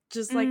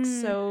 Just, like,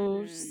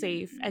 so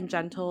safe and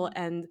gentle, Mm.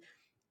 and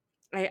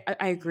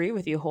I agree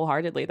with you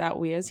wholeheartedly that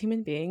we as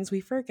human beings, we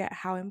forget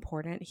how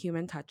important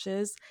human touch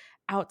is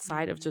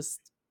outside of Mhm.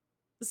 just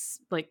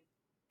like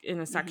in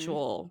a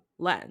Mhm. sexual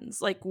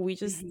lens. Like we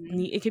just Mhm.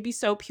 need it could be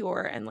so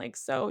pure and like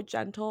so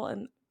gentle,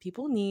 and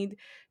people need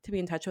to be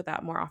in touch with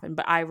that more often.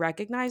 But I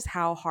recognize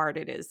how hard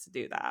it is to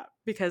do that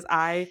because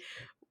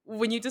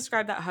when you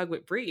described that hug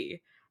with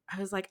Brie, I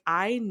was like,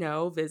 I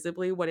know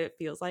visibly what it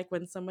feels like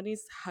when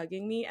somebody's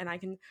hugging me, and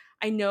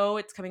I know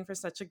it's coming from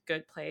such a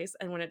good place.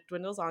 And when it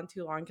dwindles on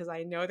too long, because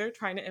I know they're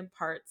trying to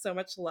impart so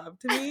much love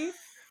to me,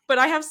 but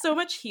I have so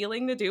much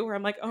healing to do where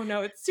I'm like, oh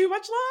no, it's too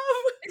much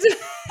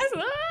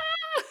love.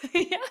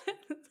 Yeah,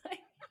 it's like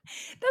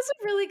that's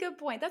a really good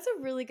point. That's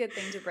a really good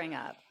thing to bring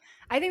up.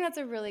 I think that's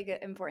a really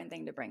good important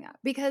thing to bring up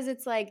because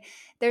it's like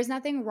there's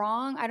nothing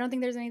wrong. I don't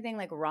think there's anything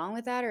like wrong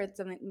with that or it's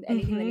something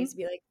anything that Hmm. needs to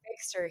be like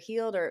fixed or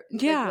healed or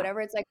like Yeah.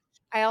 whatever. It's like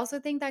I also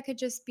think that could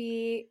just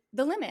be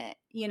the limit,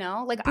 you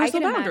know? Like I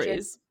Personal could imagine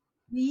boundaries.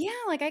 yeah,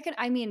 like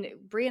I mean,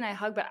 Brie and I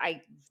hug, but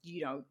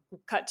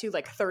cut to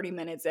like 30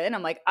 minutes in,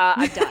 I'm like,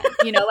 I'm done.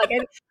 Like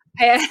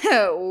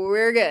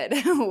we're good.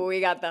 We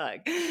got the hug.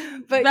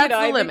 But That's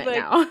the I think limit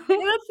like now.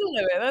 that's the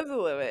limit. That's the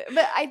limit.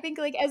 But I think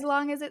like as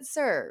long as it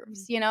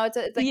serves,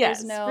 it's like there's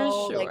Yes, for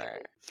no like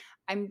sure.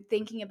 I'm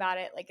thinking about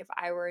it like if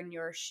I were in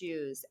your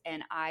shoes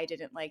and I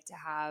didn't like to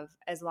have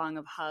as long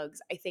of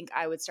hugs, I think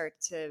I would start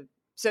to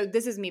so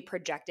this is me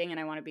projecting and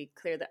I want to be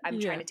clear that I'm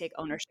trying Yeah. to take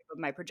ownership of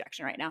my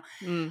projection right now.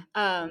 Mm.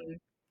 Um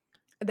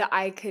that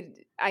I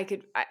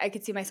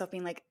could see myself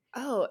being like,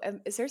 "Oh,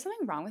 is there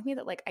something wrong with me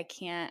that, like, I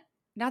can't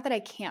not that I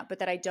can't, but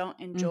that I don't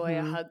enjoy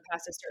a Mhm. hug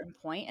past a certain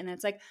point?" And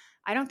it's like,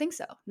 I don't think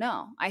so.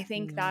 No, I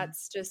think No.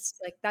 that's just,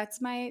 like, that's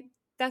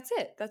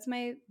it. That's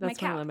my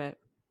That's my cap. limit.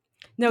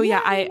 No, Yeah,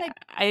 yeah, I mean, like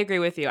I agree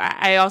with you.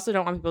 I also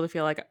don't want people to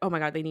feel like, "Oh my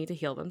god, they need to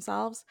heal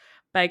themselves."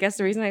 But I guess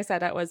the reason I said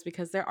that was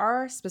because there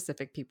are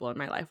specific people in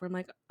my life where I'm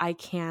like, I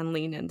can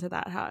lean into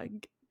that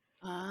hug.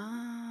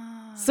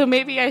 So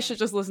maybe I ah. should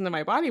just listen to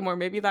my body more.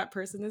 Maybe that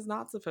person is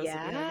not supposed to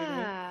be hugging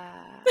me.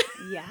 Yeah.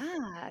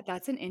 Yeah,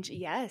 that's an inch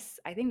yes,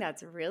 I think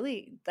that's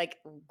really, like,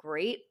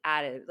 great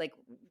add-in.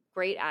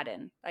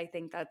 I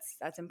think that's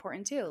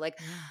important too. Like,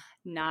 Yeah.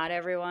 not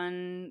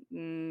everyone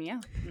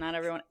yeah, not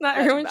everyone Not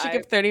that everyone should I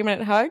give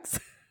 30-minute hugs.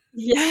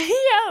 yeah,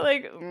 yeah,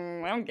 like,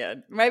 I'm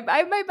good. My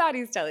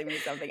body's telling me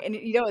something. And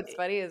you know what's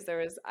funny is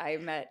I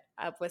met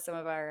up with some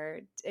of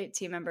our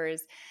team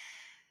members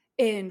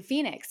in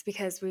Phoenix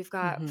because we've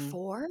got Mhm.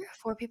 four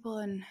people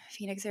in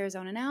Phoenix,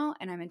 Arizona now,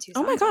 and I'm in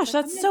Oh my Tucson. So I was gosh, like,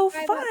 I'm that's gonna so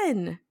drive up.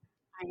 fun.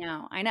 I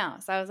know, I know.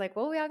 So I was like,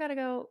 well, we all got to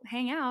go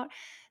hang out.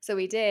 So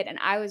we did, and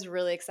I was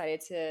really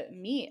excited to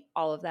meet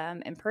all of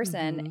them in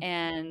person. Mhm.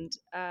 And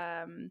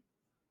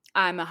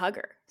I'm a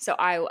hugger, so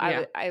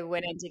Yeah. I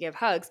went in to give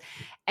hugs,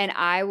 and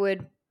I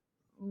would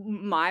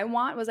my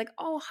want was like,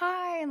 oh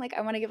hi, and like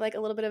I want to give like a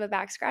little bit of a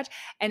back scratch,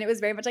 and it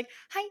was very much like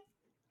hi,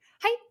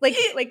 hi, like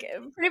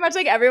pretty much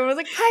like everyone was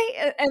like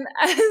hi, and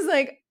I was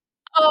like,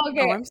 oh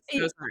Oh, okay. I'm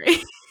so sorry.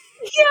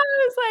 Yeah,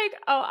 I was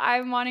like, "Oh,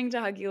 I'm wanting to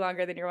hug you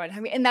longer than you're wanting to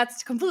hug me," and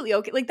that's completely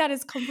okay, like, that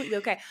is completely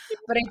okay,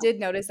 but I did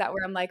notice that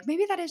where I'm like,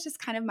 maybe that is just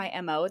kind of my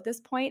MO at this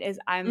point is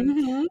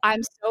Mhm.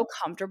 I'm so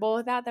comfortable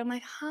with that I'm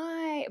like,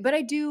 "Hi," but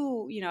I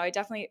do I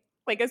definitely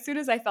like, as soon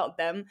as I felt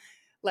them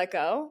let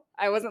go,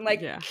 I wasn't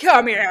like, Yeah.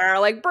 "Come here,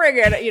 like, bring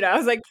it," I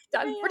was like, Give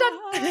 "Done, me we're a done."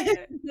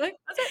 hug. Like,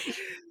 "That's it."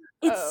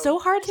 It's so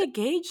hard Finish to it.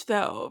 gauge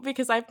though,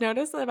 because I've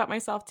noticed that about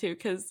myself too,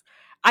 because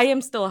I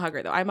am still a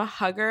hugger though. I'm a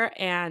hugger,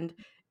 and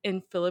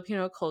in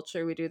Filipino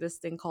culture, we do this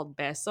thing called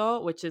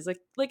beso, which is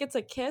like it's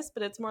a kiss,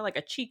 but it's more like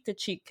a cheek to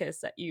cheek kiss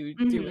that you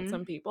do with Mhm.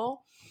 some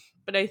people.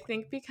 But I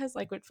think because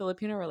like with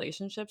Filipino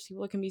relationships,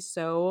 people can be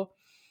so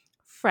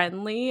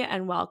friendly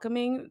and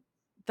welcoming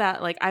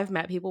that like I've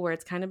met people where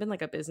it's kind of been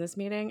like a business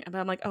meeting, and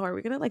I'm like, oh, are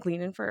we gonna like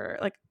lean in for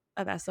like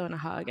a beso and a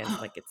hug, and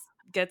like it's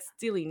gets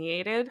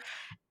delineated.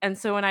 And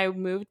so when I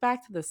moved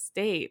back to the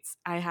States,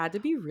 I had to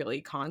be really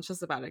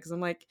conscious about it because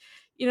I'm like,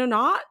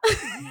 not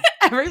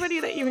everybody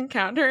that you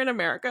encounter in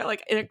America,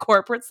 like in a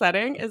corporate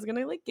setting, is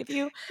gonna like give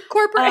you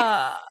Corporate.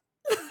 uh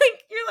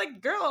like you're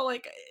like, girl,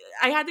 like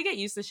I had to get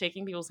used to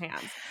shaking people's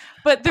hands.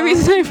 But the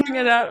reason Oh I bring my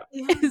it up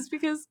yeah. is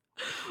because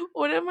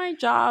one of my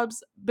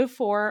jobs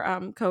before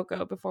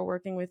Coco, before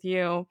working with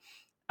you,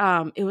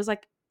 it was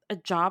like a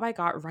job I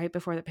got right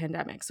before the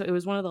pandemic. So it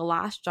was one of the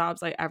last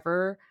jobs I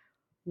ever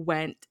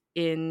went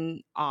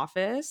in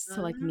office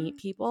to like meet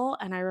Uh, people.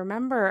 And I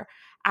remember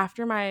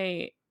after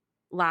my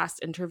last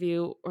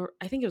interview, or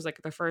I think it was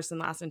like the first and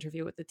last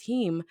interview with the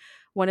team,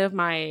 one of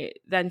my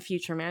then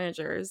future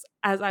managers,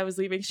 as I was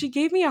leaving, she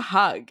gave me a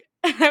hug.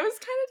 And I was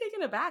kind of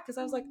taken aback because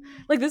I was like,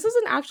 this is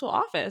an actual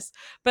office.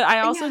 But I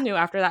also yeah. knew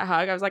after that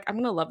hug, I was like, I'm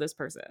gonna love this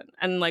person.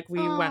 And like we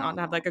went on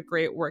to have Oh. like a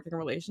great working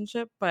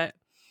relationship. But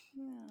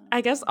I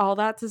guess Yeah. all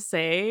that to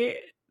say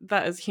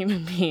that as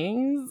human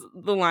beings,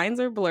 the lines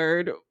are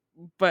blurred,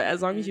 but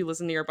as long as Mhm. you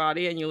listen to your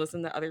body and you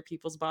listen to other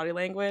people's body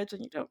language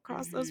and you don't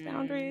cross those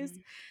boundaries,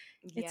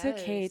 Mhm. it's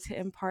okay Yes. to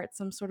impart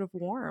some sort of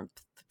warmth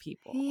to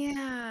people.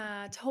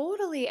 Yeah,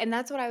 totally. And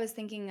that's what I was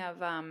thinking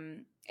of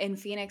in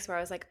Phoenix where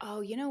I was like, "Oh,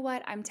 you know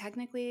what? I'm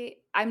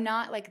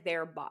not like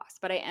their boss,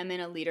 but I am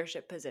in a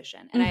leadership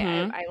position." And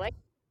Mhm. I like to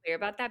be clear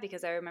about that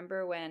because I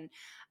remember when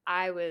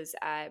I was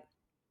at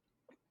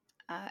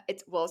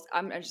it's well,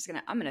 I'm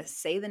gonna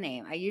say the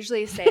name. I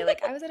usually say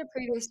like I was at a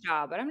previous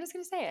job, but I'm just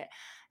gonna say it.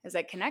 I was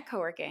at Connect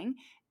Co-working,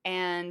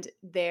 and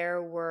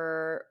there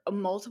were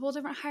multiple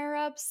different higher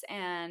ups,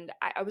 and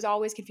I was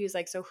always confused,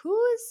 like, so who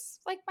is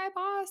like my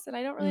boss? And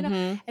I don't really know.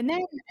 Mhm. And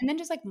then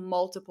just like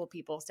multiple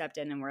people stepped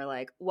in and were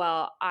like,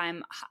 well,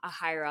 a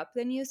higher up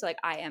than you, so like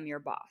I am your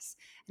boss.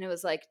 And it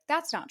was like,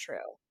 that's not true.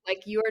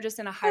 Like you are just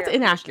in a higher That's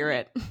up position than me,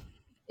 inaccurate.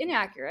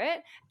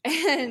 inaccurate.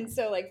 And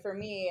so like for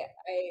me,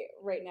 I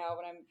right now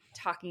when I'm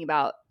talking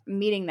about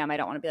meeting them, I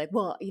don't want to be like,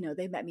 well,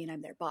 they met me and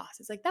I'm their boss.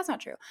 It's like that's not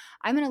true.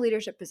 I'm in a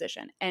leadership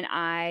position and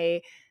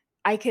I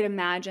could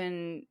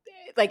imagine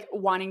like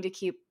wanting to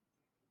keep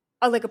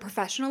like a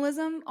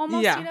professionalism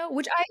almost, Yeah.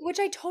 which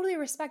I totally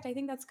respect. I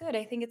think that's good.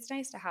 I think it's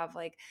nice to have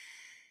like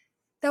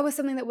that was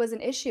something that was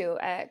an issue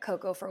at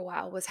Coco for a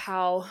while was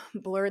how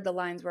blurred the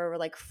lines were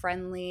like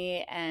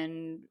friendly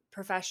and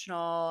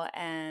professional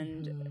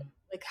and Mhm.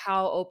 like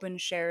how open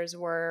shares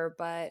were,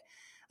 but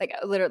like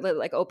literally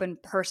like open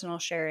personal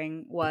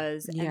sharing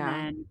was, and Yeah.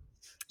 then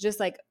just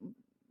like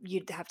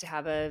you'd have to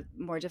have a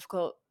more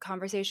difficult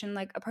conversation,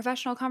 like a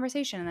professional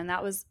conversation. And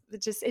then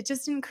it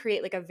just didn't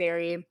create like a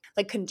very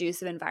like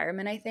conducive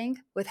environment, I think,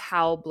 with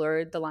how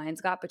blurred the lines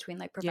got between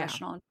like Yeah.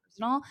 professional and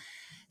personal.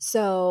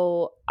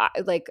 So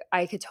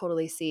I could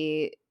totally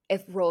see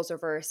if roles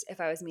reversed, if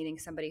I was meeting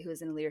somebody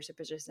who's in a leadership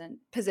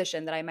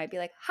position that I might be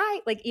like,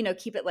 hi, like,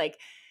 keep it like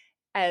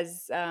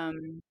as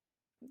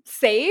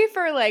safe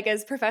or like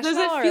as Does professional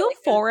it or feel like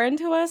as foreign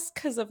to us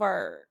because of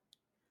our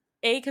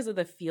because of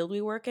the field we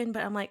work in,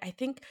 but I'm like, I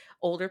think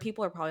older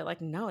people are probably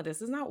like, no,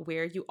 this is not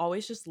weird. You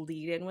always just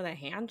lead in with a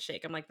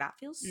handshake. I'm like, that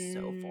feels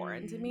so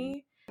foreign to mm,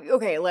 me.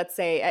 okay, let's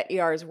say at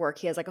ER's work,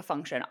 he has like a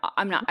function.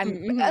 I'm not,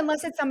 Mhm.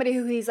 unless it's somebody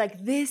who he's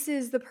like, this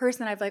is the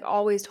person I've like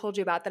always told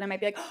you about, then I might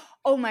be like,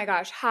 oh my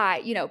gosh,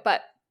 hi,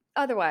 but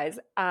otherwise,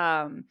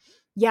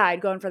 yeah, I'd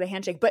go in for the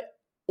handshake. But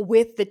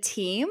with the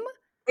team, like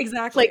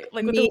Exactly.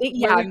 Like with the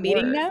where we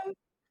meeting work. them,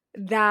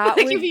 that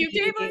Like if would you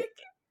came be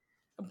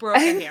broke a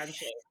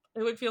handshake,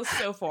 it would feel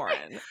so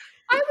foreign.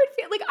 I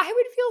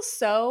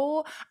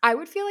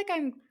would feel like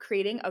I'm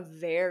creating a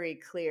very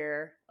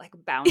clear, like,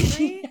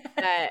 boundary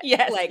that,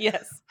 Yes, like,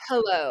 yes.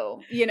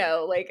 "Hello,"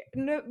 like,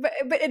 no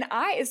but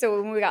and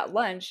so when we got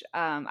lunch,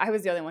 I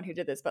was the only one who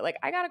did this, but, like,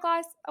 I got a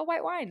glass of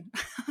white wine.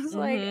 I was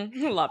like,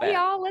 Mhm. Love "Hey, it.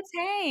 y'all, let's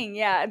hang."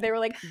 Yeah, and they were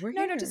like, We're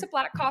 "No, no, just a here.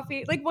 black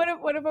coffee." Like, one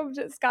of them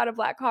just got a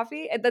black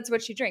coffee, and that's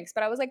what she drinks,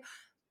 but I was like,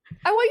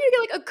 I want you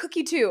to get like a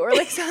cookie too, or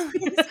like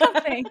something,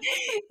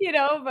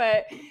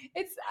 but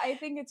I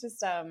think it's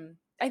just,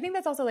 I think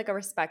that's also like a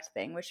respect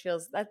thing, which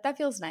that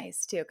feels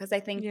nice too. Cause I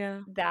think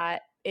Yeah.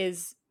 that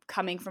is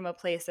coming from a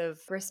place of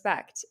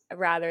respect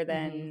rather Mhm.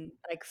 than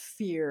like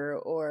fear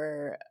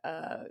or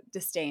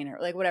disdain or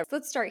like whatever.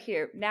 Let's start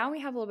here. Now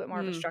we have a little bit more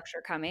of a Mm.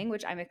 structure coming,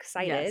 which I'm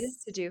excited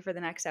Yes. to do for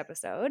the next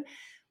episode.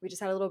 We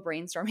just had a little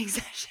brainstorming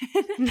session.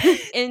 So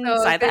if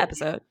Inside the it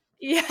episode.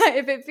 yeah,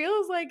 if it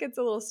feels like it's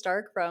a little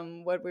stark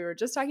from what we were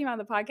just talking about on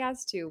the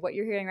podcast to what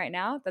you're hearing right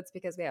now, that's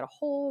because we had a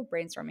whole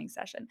brainstorming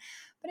session.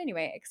 But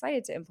anyway,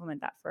 excited to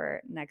implement that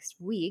for next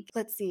week.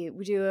 Let's see,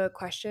 we do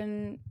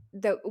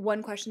the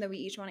one question that we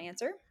each want to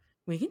answer.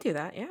 We can do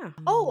that, yeah.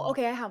 Oh,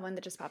 okay, I have one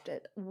that just popped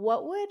it.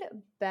 What would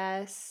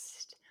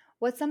best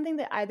What's something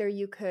that either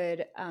you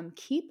could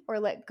keep or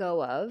let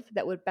go of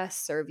that would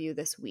best serve you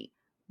this week?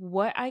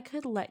 What I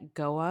could let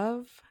go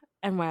of,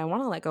 and what I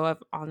want to let go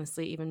of,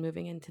 honestly, even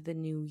moving into the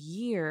new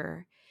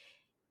year,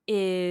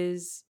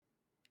 is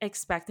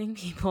expecting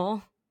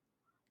people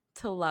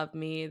to love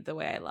me the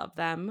way I love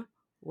them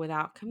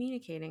without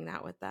communicating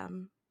that with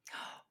them.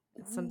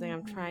 It's something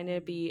I'm trying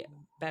to be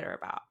Ooh. better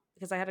about,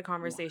 because I had a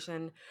Wow.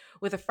 conversation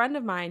with a friend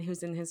of mine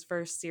who's in his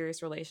first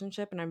serious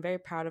relationship, and I'm very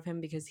proud of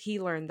him because he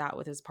learned that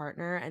with his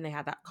partner and they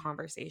had that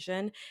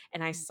conversation,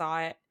 and I saw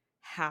it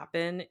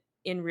happen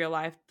in real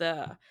life.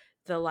 The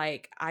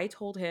like, I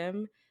told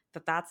him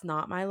that that's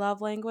not my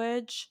love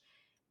language,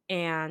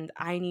 and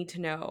I need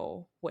to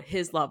know what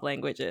his love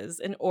language is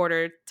in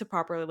order to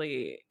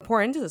properly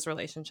pour into this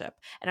relationship.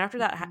 And after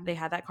that, Mhm. they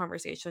had that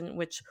conversation,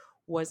 which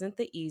wasn't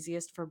the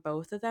easiest for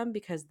both of them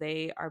because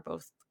they are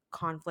both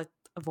conflict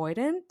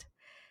avoidant.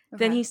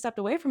 Then Okay. he stepped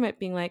away from it,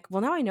 being like,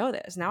 well, now I know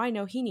this. Now I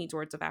know he needs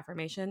words of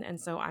affirmation. And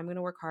so I'm going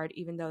to work hard,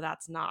 even though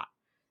that's not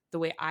the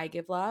way I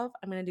give love.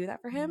 I'm going to do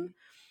that for him. Mhm.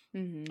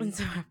 Mhm. And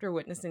so after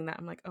witnessing that,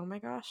 I'm like, oh my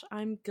gosh,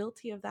 I'm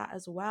guilty of that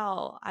as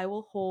well. I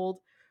will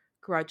hold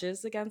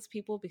grudges against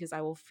people because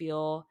I will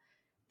feel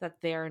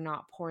that they're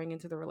not pouring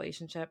into the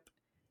relationship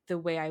the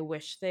way I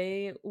wish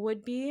they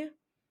would be.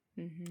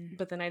 Mhm.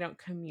 But then I don't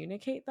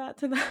communicate that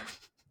to them.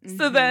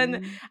 So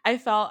then Mhm. I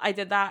felt I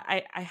did that.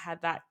 I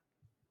had that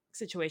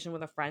situation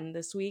with a friend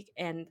this week,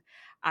 and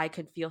I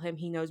could feel him.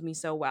 He knows me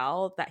so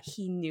well that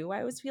he knew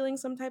I was feeling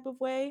some type of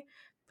way,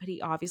 but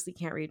he obviously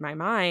can't read my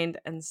mind.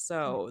 And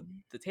so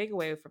Mhm. the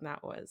takeaway from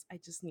that was I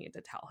just needed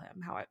to tell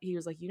him how he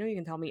was like, you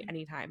can tell me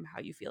anytime how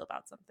you feel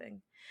about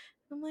something.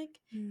 I'm like,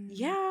 Mhm.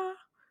 yeah,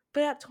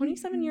 but at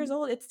 27 years Mhm.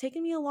 old, it's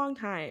taken me a long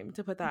time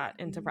to put that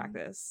into Mhm.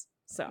 practice.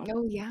 So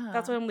Oh,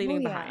 that's yeah. what I'm Oh,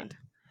 leaving yeah. behind.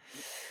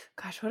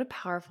 Gosh, what a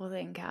powerful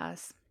thing,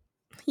 Cass.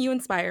 You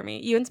inspire me.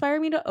 You inspire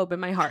me to open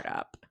my heart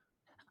up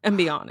and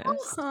be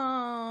honest.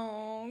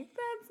 Oh,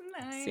 that's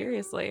nice.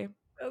 Seriously.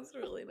 That's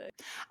really nice.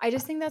 I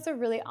just think that's a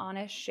really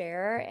honest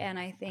share, and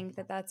I think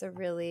that that's a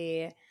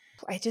really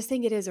I just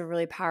think it is a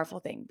really powerful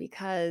thing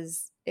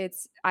because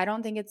I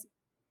don't think it's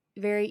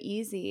very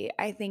easy.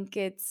 I think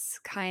it's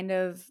kind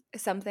of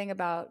something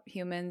about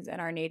humans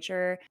and our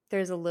nature.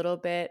 There's a little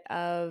bit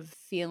of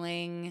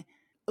feeling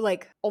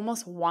like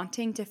almost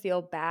wanting to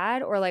feel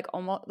bad or like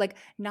almost like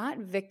not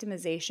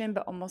victimization,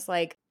 but almost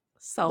like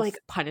Self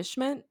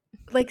punishment.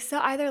 so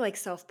either like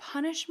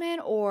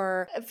self-punishment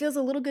or it feels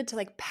a little good to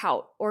like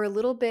pout or a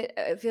little bit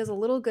it feels a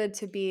little good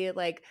to be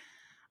like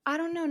I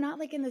don't know, not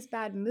like in this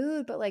bad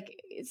mood, but like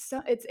it's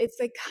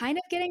like kind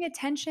of getting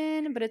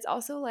attention, but it's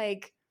also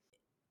like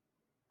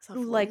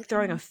Like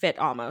throwing a self-loathing. fit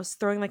almost,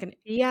 throwing like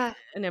Yeah.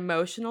 an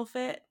emotional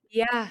fit.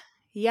 Yeah.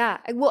 Yeah.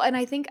 Well, and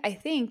I think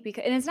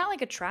because and it's not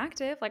like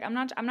attractive. Like I'm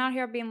not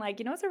here being like,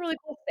 it's a really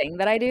cool thing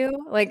that I do.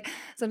 Like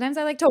sometimes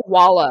I like to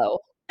wallow.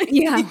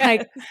 Yeah,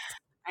 like Yes.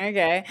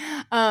 okay.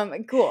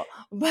 Cool.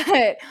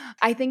 But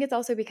I think it's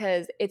also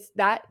because it's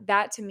that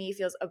to me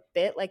feels a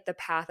bit like the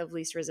path of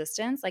least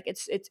resistance. Like it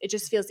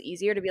just feels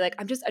easier to be like,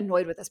 I'm just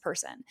annoyed with this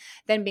person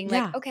than being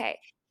like, Yeah. okay,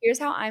 here's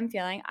how I'm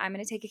feeling. I'm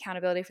gonna take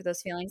accountability for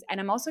those feelings. And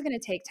I'm also gonna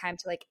take time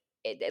to like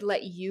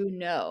let you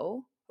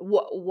know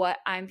what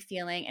I'm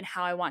feeling and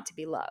how I want to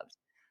be loved.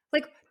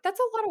 Like that's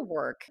a lot of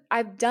work.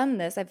 I've done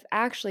this. I've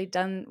actually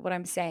done what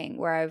I'm saying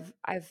where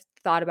I've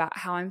thought about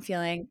how I'm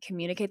feeling,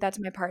 communicate that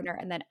to my partner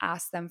and then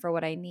ask them for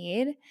what I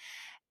need.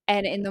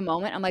 And in the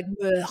moment, I'm like,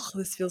 "Ugh,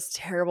 this feels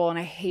terrible and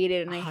I hate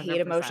it and I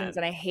hate emotions 100%.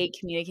 and I hate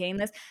communicating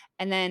this."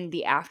 And then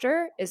the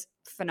after is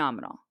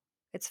phenomenal.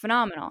 It's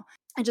phenomenal.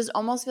 It just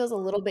almost feels a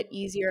little bit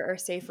easier or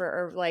safer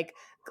or like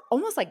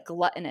almost like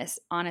gluttonous,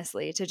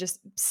 honestly, to just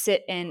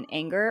sit in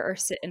anger or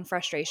sit in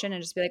frustration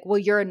and just be like, "Well,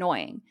 you're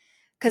annoying."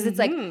 Because it's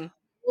like, Mhm.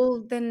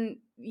 well,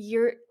 then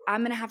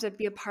I'm gonna have to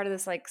be a part of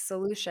this, like,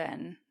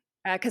 solution,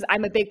 because 'cause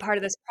I'm a big part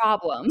of this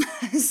problem.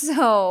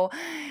 So,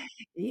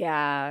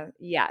 yeah,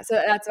 yeah, so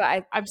that's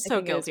why I'm I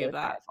so think it is guilty of really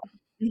that. powerful.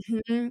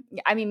 Mhm.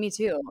 Yeah, I mean, me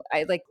too.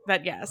 I like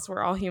That yes,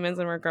 we're all humans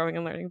and we're growing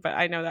and learning, but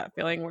I know that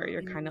feeling where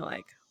you're kind of mm,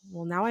 like,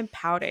 well, now I'm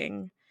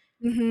pouting.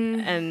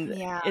 mhm, And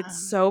yeah, it's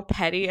so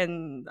petty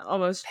and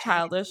almost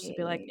childish to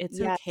be like, petty, it's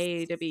yes.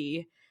 okay to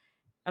be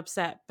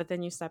upset. But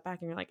then you step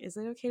back and you're like, is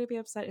it okay to be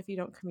upset if you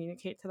don't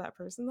communicate to that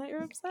person that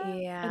you're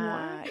upset and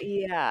why? Yeah,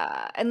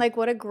 yeah, and, like,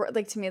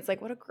 like, to me, it's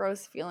like, what a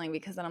gross feeling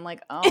because then I'm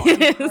like, "Oh, I'm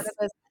It part of is.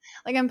 this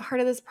I'm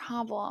part of this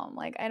problem,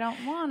 like, I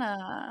don't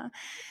wanna."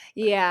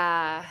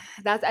 Yeah,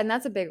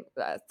 that's a big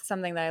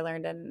something that I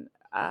learned in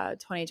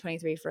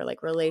 2023 for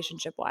like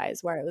relationship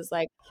wise, where it was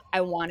like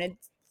I wanted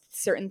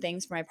certain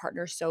things for my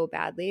partner so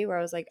badly, where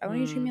I was like, I want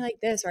you to treat me Mm, like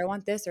this, or I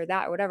want this or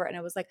that, or whatever. And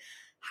I was like,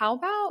 how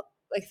about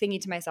like thinking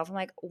to myself, I'm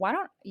like, why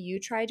don't you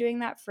try doing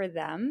that for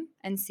them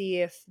and see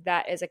if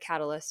that is a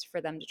catalyst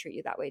for them to treat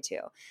you that way too?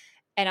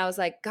 And I was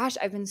like, gosh,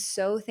 I've been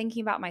so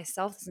thinking about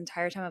myself this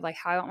entire time of like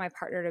how I want my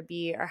partner to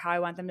be or how I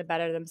want them to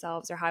better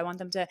themselves or how I want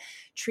them to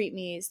treat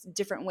me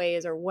different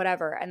ways or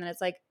whatever. And then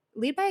it's like,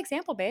 lead by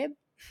example, babe.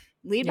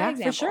 Lead by Yeah,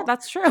 for sure. example.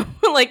 That's true.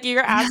 Like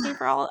you're asking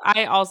for all.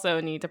 I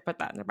also need to put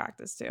that into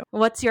practice too.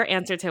 What's your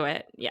answer to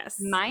it? Yes.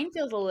 Mine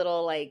feels a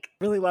little like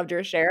really loved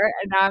your share,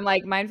 and now I'm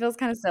like, mine feels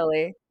kind of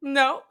silly.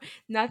 No,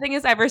 nothing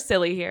is ever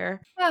silly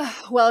here.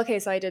 Well, okay,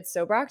 so I did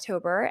sober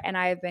October and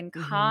I've been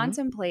Hmm.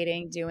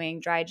 contemplating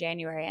doing dry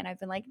January and I've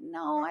been like,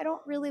 no, I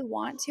don't really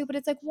want to, but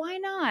it's like, why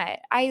not?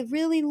 I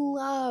really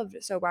loved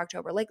sober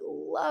October, like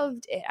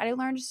loved it. I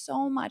learned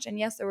so much. And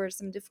yes, there were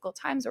some difficult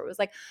times where it was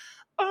like,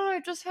 oh, I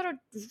just had a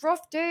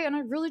rough day and I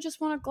really just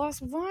want a glass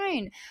of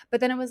wine. But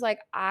then it was like,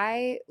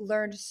 I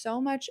learned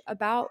so much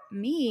about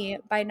me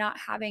by not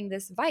having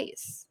this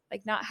vice,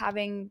 like not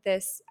having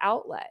this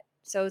outlet.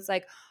 So it's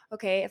like,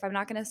 okay, if I'm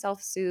not going to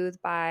self soothe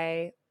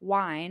by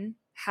wine,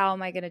 how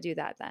am I going to do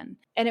that then?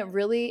 And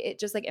it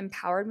just like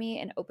empowered me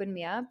and opened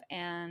me up.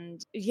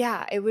 And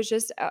yeah, it was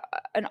just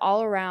an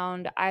all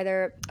around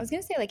either, I was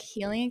going to say like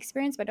healing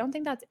experience, but I don't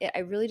think that's it. I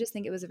really just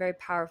think it was a very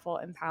powerful,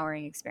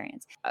 empowering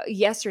experience.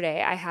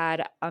 Yesterday, I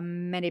had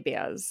many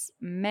beers.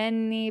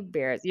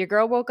 Your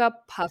girl woke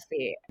up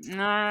puffy.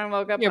 I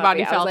woke up Your puffy.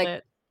 body I was felt like,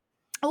 it.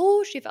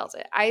 oh, she felt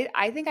it.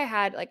 I think I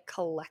had like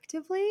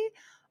collectively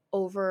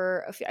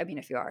over a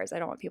few hours. I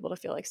don't want people to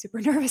feel like super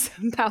nervous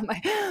about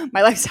my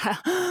lifestyle.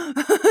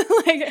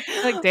 Like,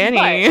 Like but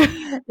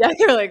Dani. yeah,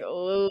 they're like,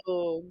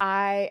 oh,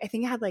 I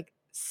think I had like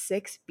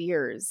 6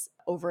 beers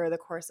over the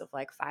course of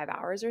like 5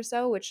 hours or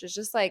so, which is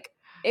just like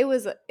it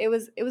was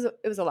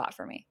a lot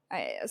for me.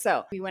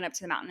 So we went up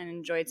to the mountain and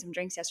enjoyed some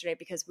drinks yesterday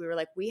because we were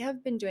like, we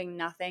have been doing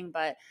nothing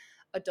but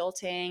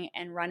adulting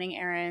and running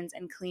errands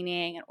and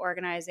cleaning and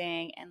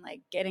organizing and like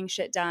getting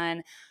shit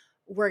done.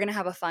 We're going to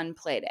have a fun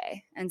play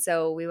day. And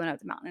so we went up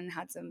the mountain and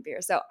had some beer.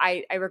 So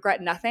I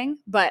regret nothing,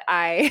 but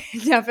I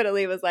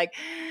definitely was like,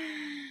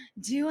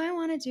 do I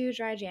want to do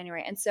dry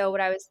January? And so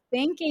what I was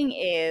thinking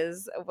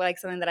is like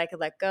something that I could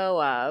let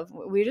go of.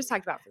 We just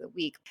talked about for the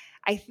week.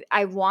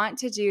 I want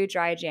to do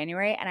dry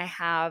January and I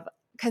have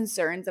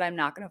concerns that I'm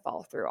not going to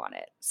follow through on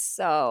it.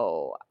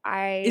 So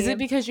Is I it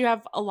because you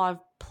have a lot of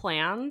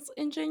plans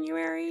in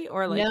January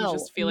or like you no,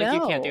 just feel like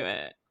you can't do no.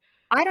 it?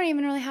 I don't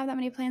even really have that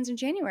many plans in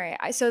January.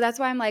 So that's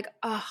why I'm like,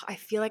 oh, I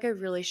feel like I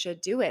really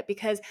should do it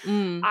because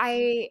Mm,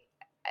 I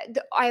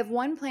I have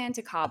one plan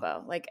to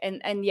Cabo, like,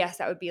 and yes,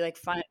 that would be like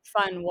fun,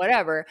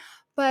 whatever.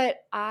 But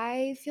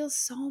I feel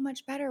so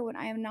much better when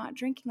I am not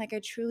drinking, like I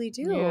truly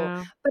do.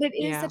 yeah. But it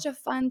is Yeah. such a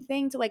fun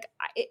thing to like.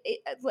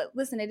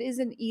 Listen, it is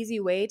an easy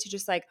way to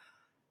just like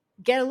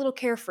get a little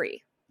carefree.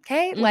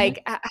 Okay, Mhm.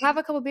 like have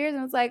a couple beers,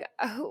 and it's like,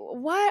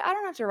 what? I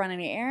don't have to run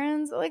any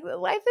errands. Like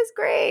life is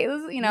great.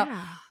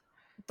 Yeah.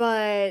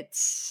 But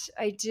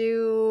I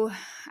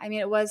mean,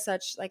 it was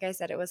such, like I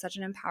said, it was such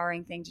an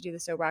empowering thing to do the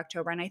sober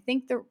October. And I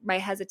think my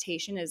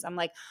hesitation is I'm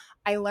like,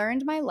 I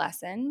learned my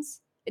lessons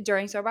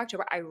during sober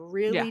October. I Yeah.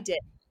 really did.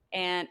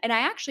 And I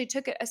actually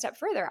took it a step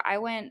further.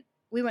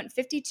 We went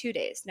 52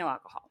 days, no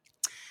alcohol.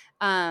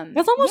 That's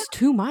Yeah, almost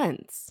 2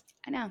 months.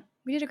 I know.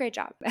 We did a great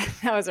job.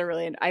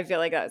 I feel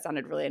like that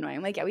sounded really annoying.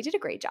 I'm like, yeah, we did a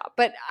great job.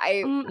 But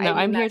No,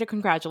 I'm here to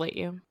congratulate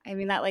you. I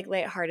mean that like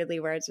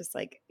lightheartedly where it's just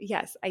like,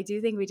 yes, I do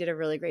think we did a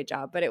really great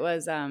job, but it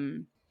was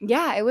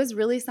yeah, it was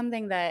really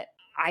something that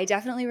I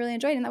definitely really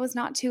enjoyed and that was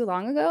not too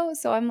long ago.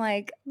 So I'm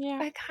like, Yeah.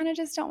 I kind of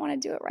just don't want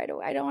to do it right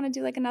away. I don't want to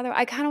do like another.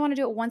 I kind of want to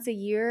do it once a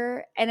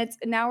year and it's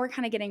now we're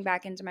kind of getting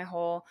back into my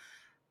whole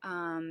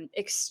kind of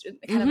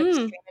Mhm.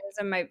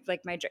 extremism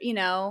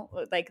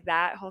like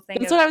that whole thing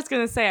That's of what I was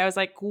gonna say. I was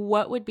like,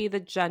 what would be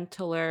the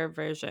gentler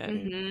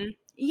version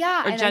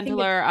yeah, or and I think the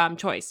gentler,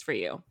 choice for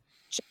you?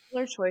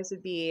 gentler choice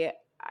would be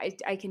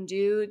I can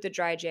do the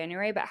dry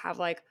January but have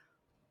like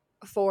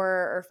 4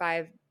 or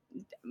 5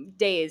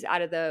 days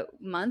out of the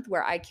month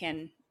where I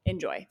can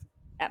enjoy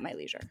at my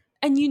leisure.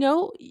 And, you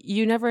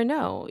never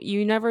know.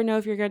 You never know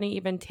if you're gonna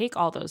even take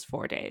all those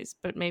 4 days,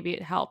 but maybe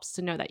it helps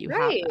to know that you have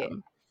Right.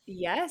 them.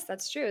 Yes,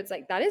 that's true. It's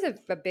like that is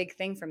a big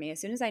thing for me.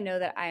 As soon as I know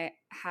that I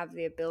have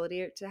the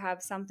ability to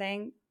have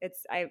something,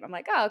 I'm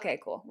like, oh, okay,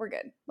 cool, we're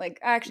good. Like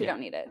I actually Yeah.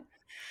 don't need it.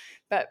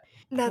 But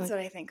You're that's like,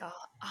 what I think.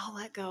 I'll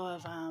let go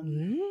of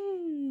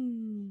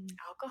 "Mm."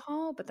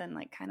 alcohol, but then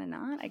like kind of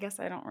not. I guess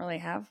I don't really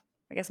have.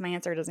 I guess my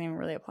answer doesn't even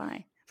really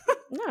apply.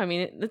 No, I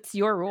mean, it's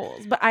your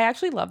rules, but I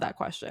actually love that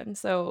question.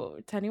 So,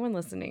 to anyone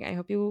listening, I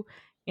hope you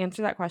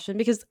answer that question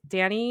because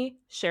Dani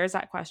shares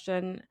that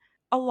question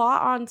a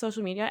lot on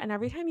social media, and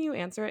every time you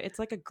answer it, it's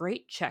like a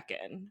great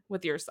check-in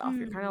with yourself.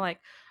 You're kinda Mm. like,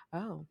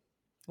 "Oh,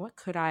 what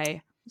could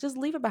I just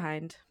leave it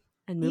behind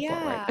and move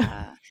forward?"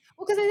 Yeah.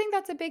 Well, because I think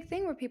that's a big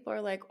thing where people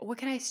are like, what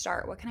can I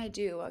start? What can I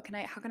do? How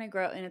can I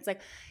grow? And it's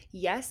like,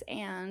 yes,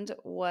 and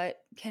what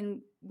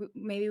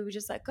maybe we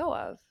just let go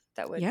of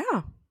that would,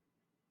 Yeah.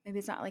 maybe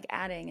it's not like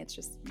adding, it's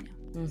just,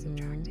 Mhm.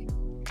 subtracting.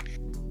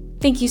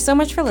 Thank you so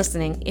much for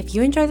listening. If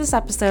you enjoyed this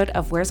episode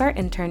of Where's Our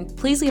Intern,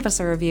 please leave us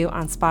a review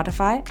on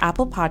Spotify,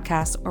 Apple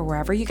Podcasts, or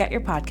wherever you get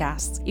your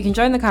podcasts. You can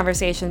join the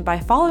conversation by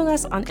following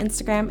us on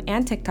Instagram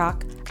and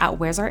TikTok at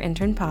Where's Our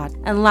Intern Pod.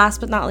 And last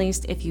but not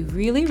least, if you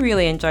really,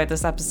 really enjoyed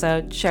this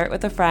episode, share it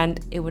with a friend.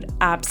 It would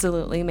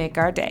absolutely make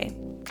our day.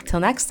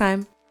 Till next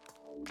time.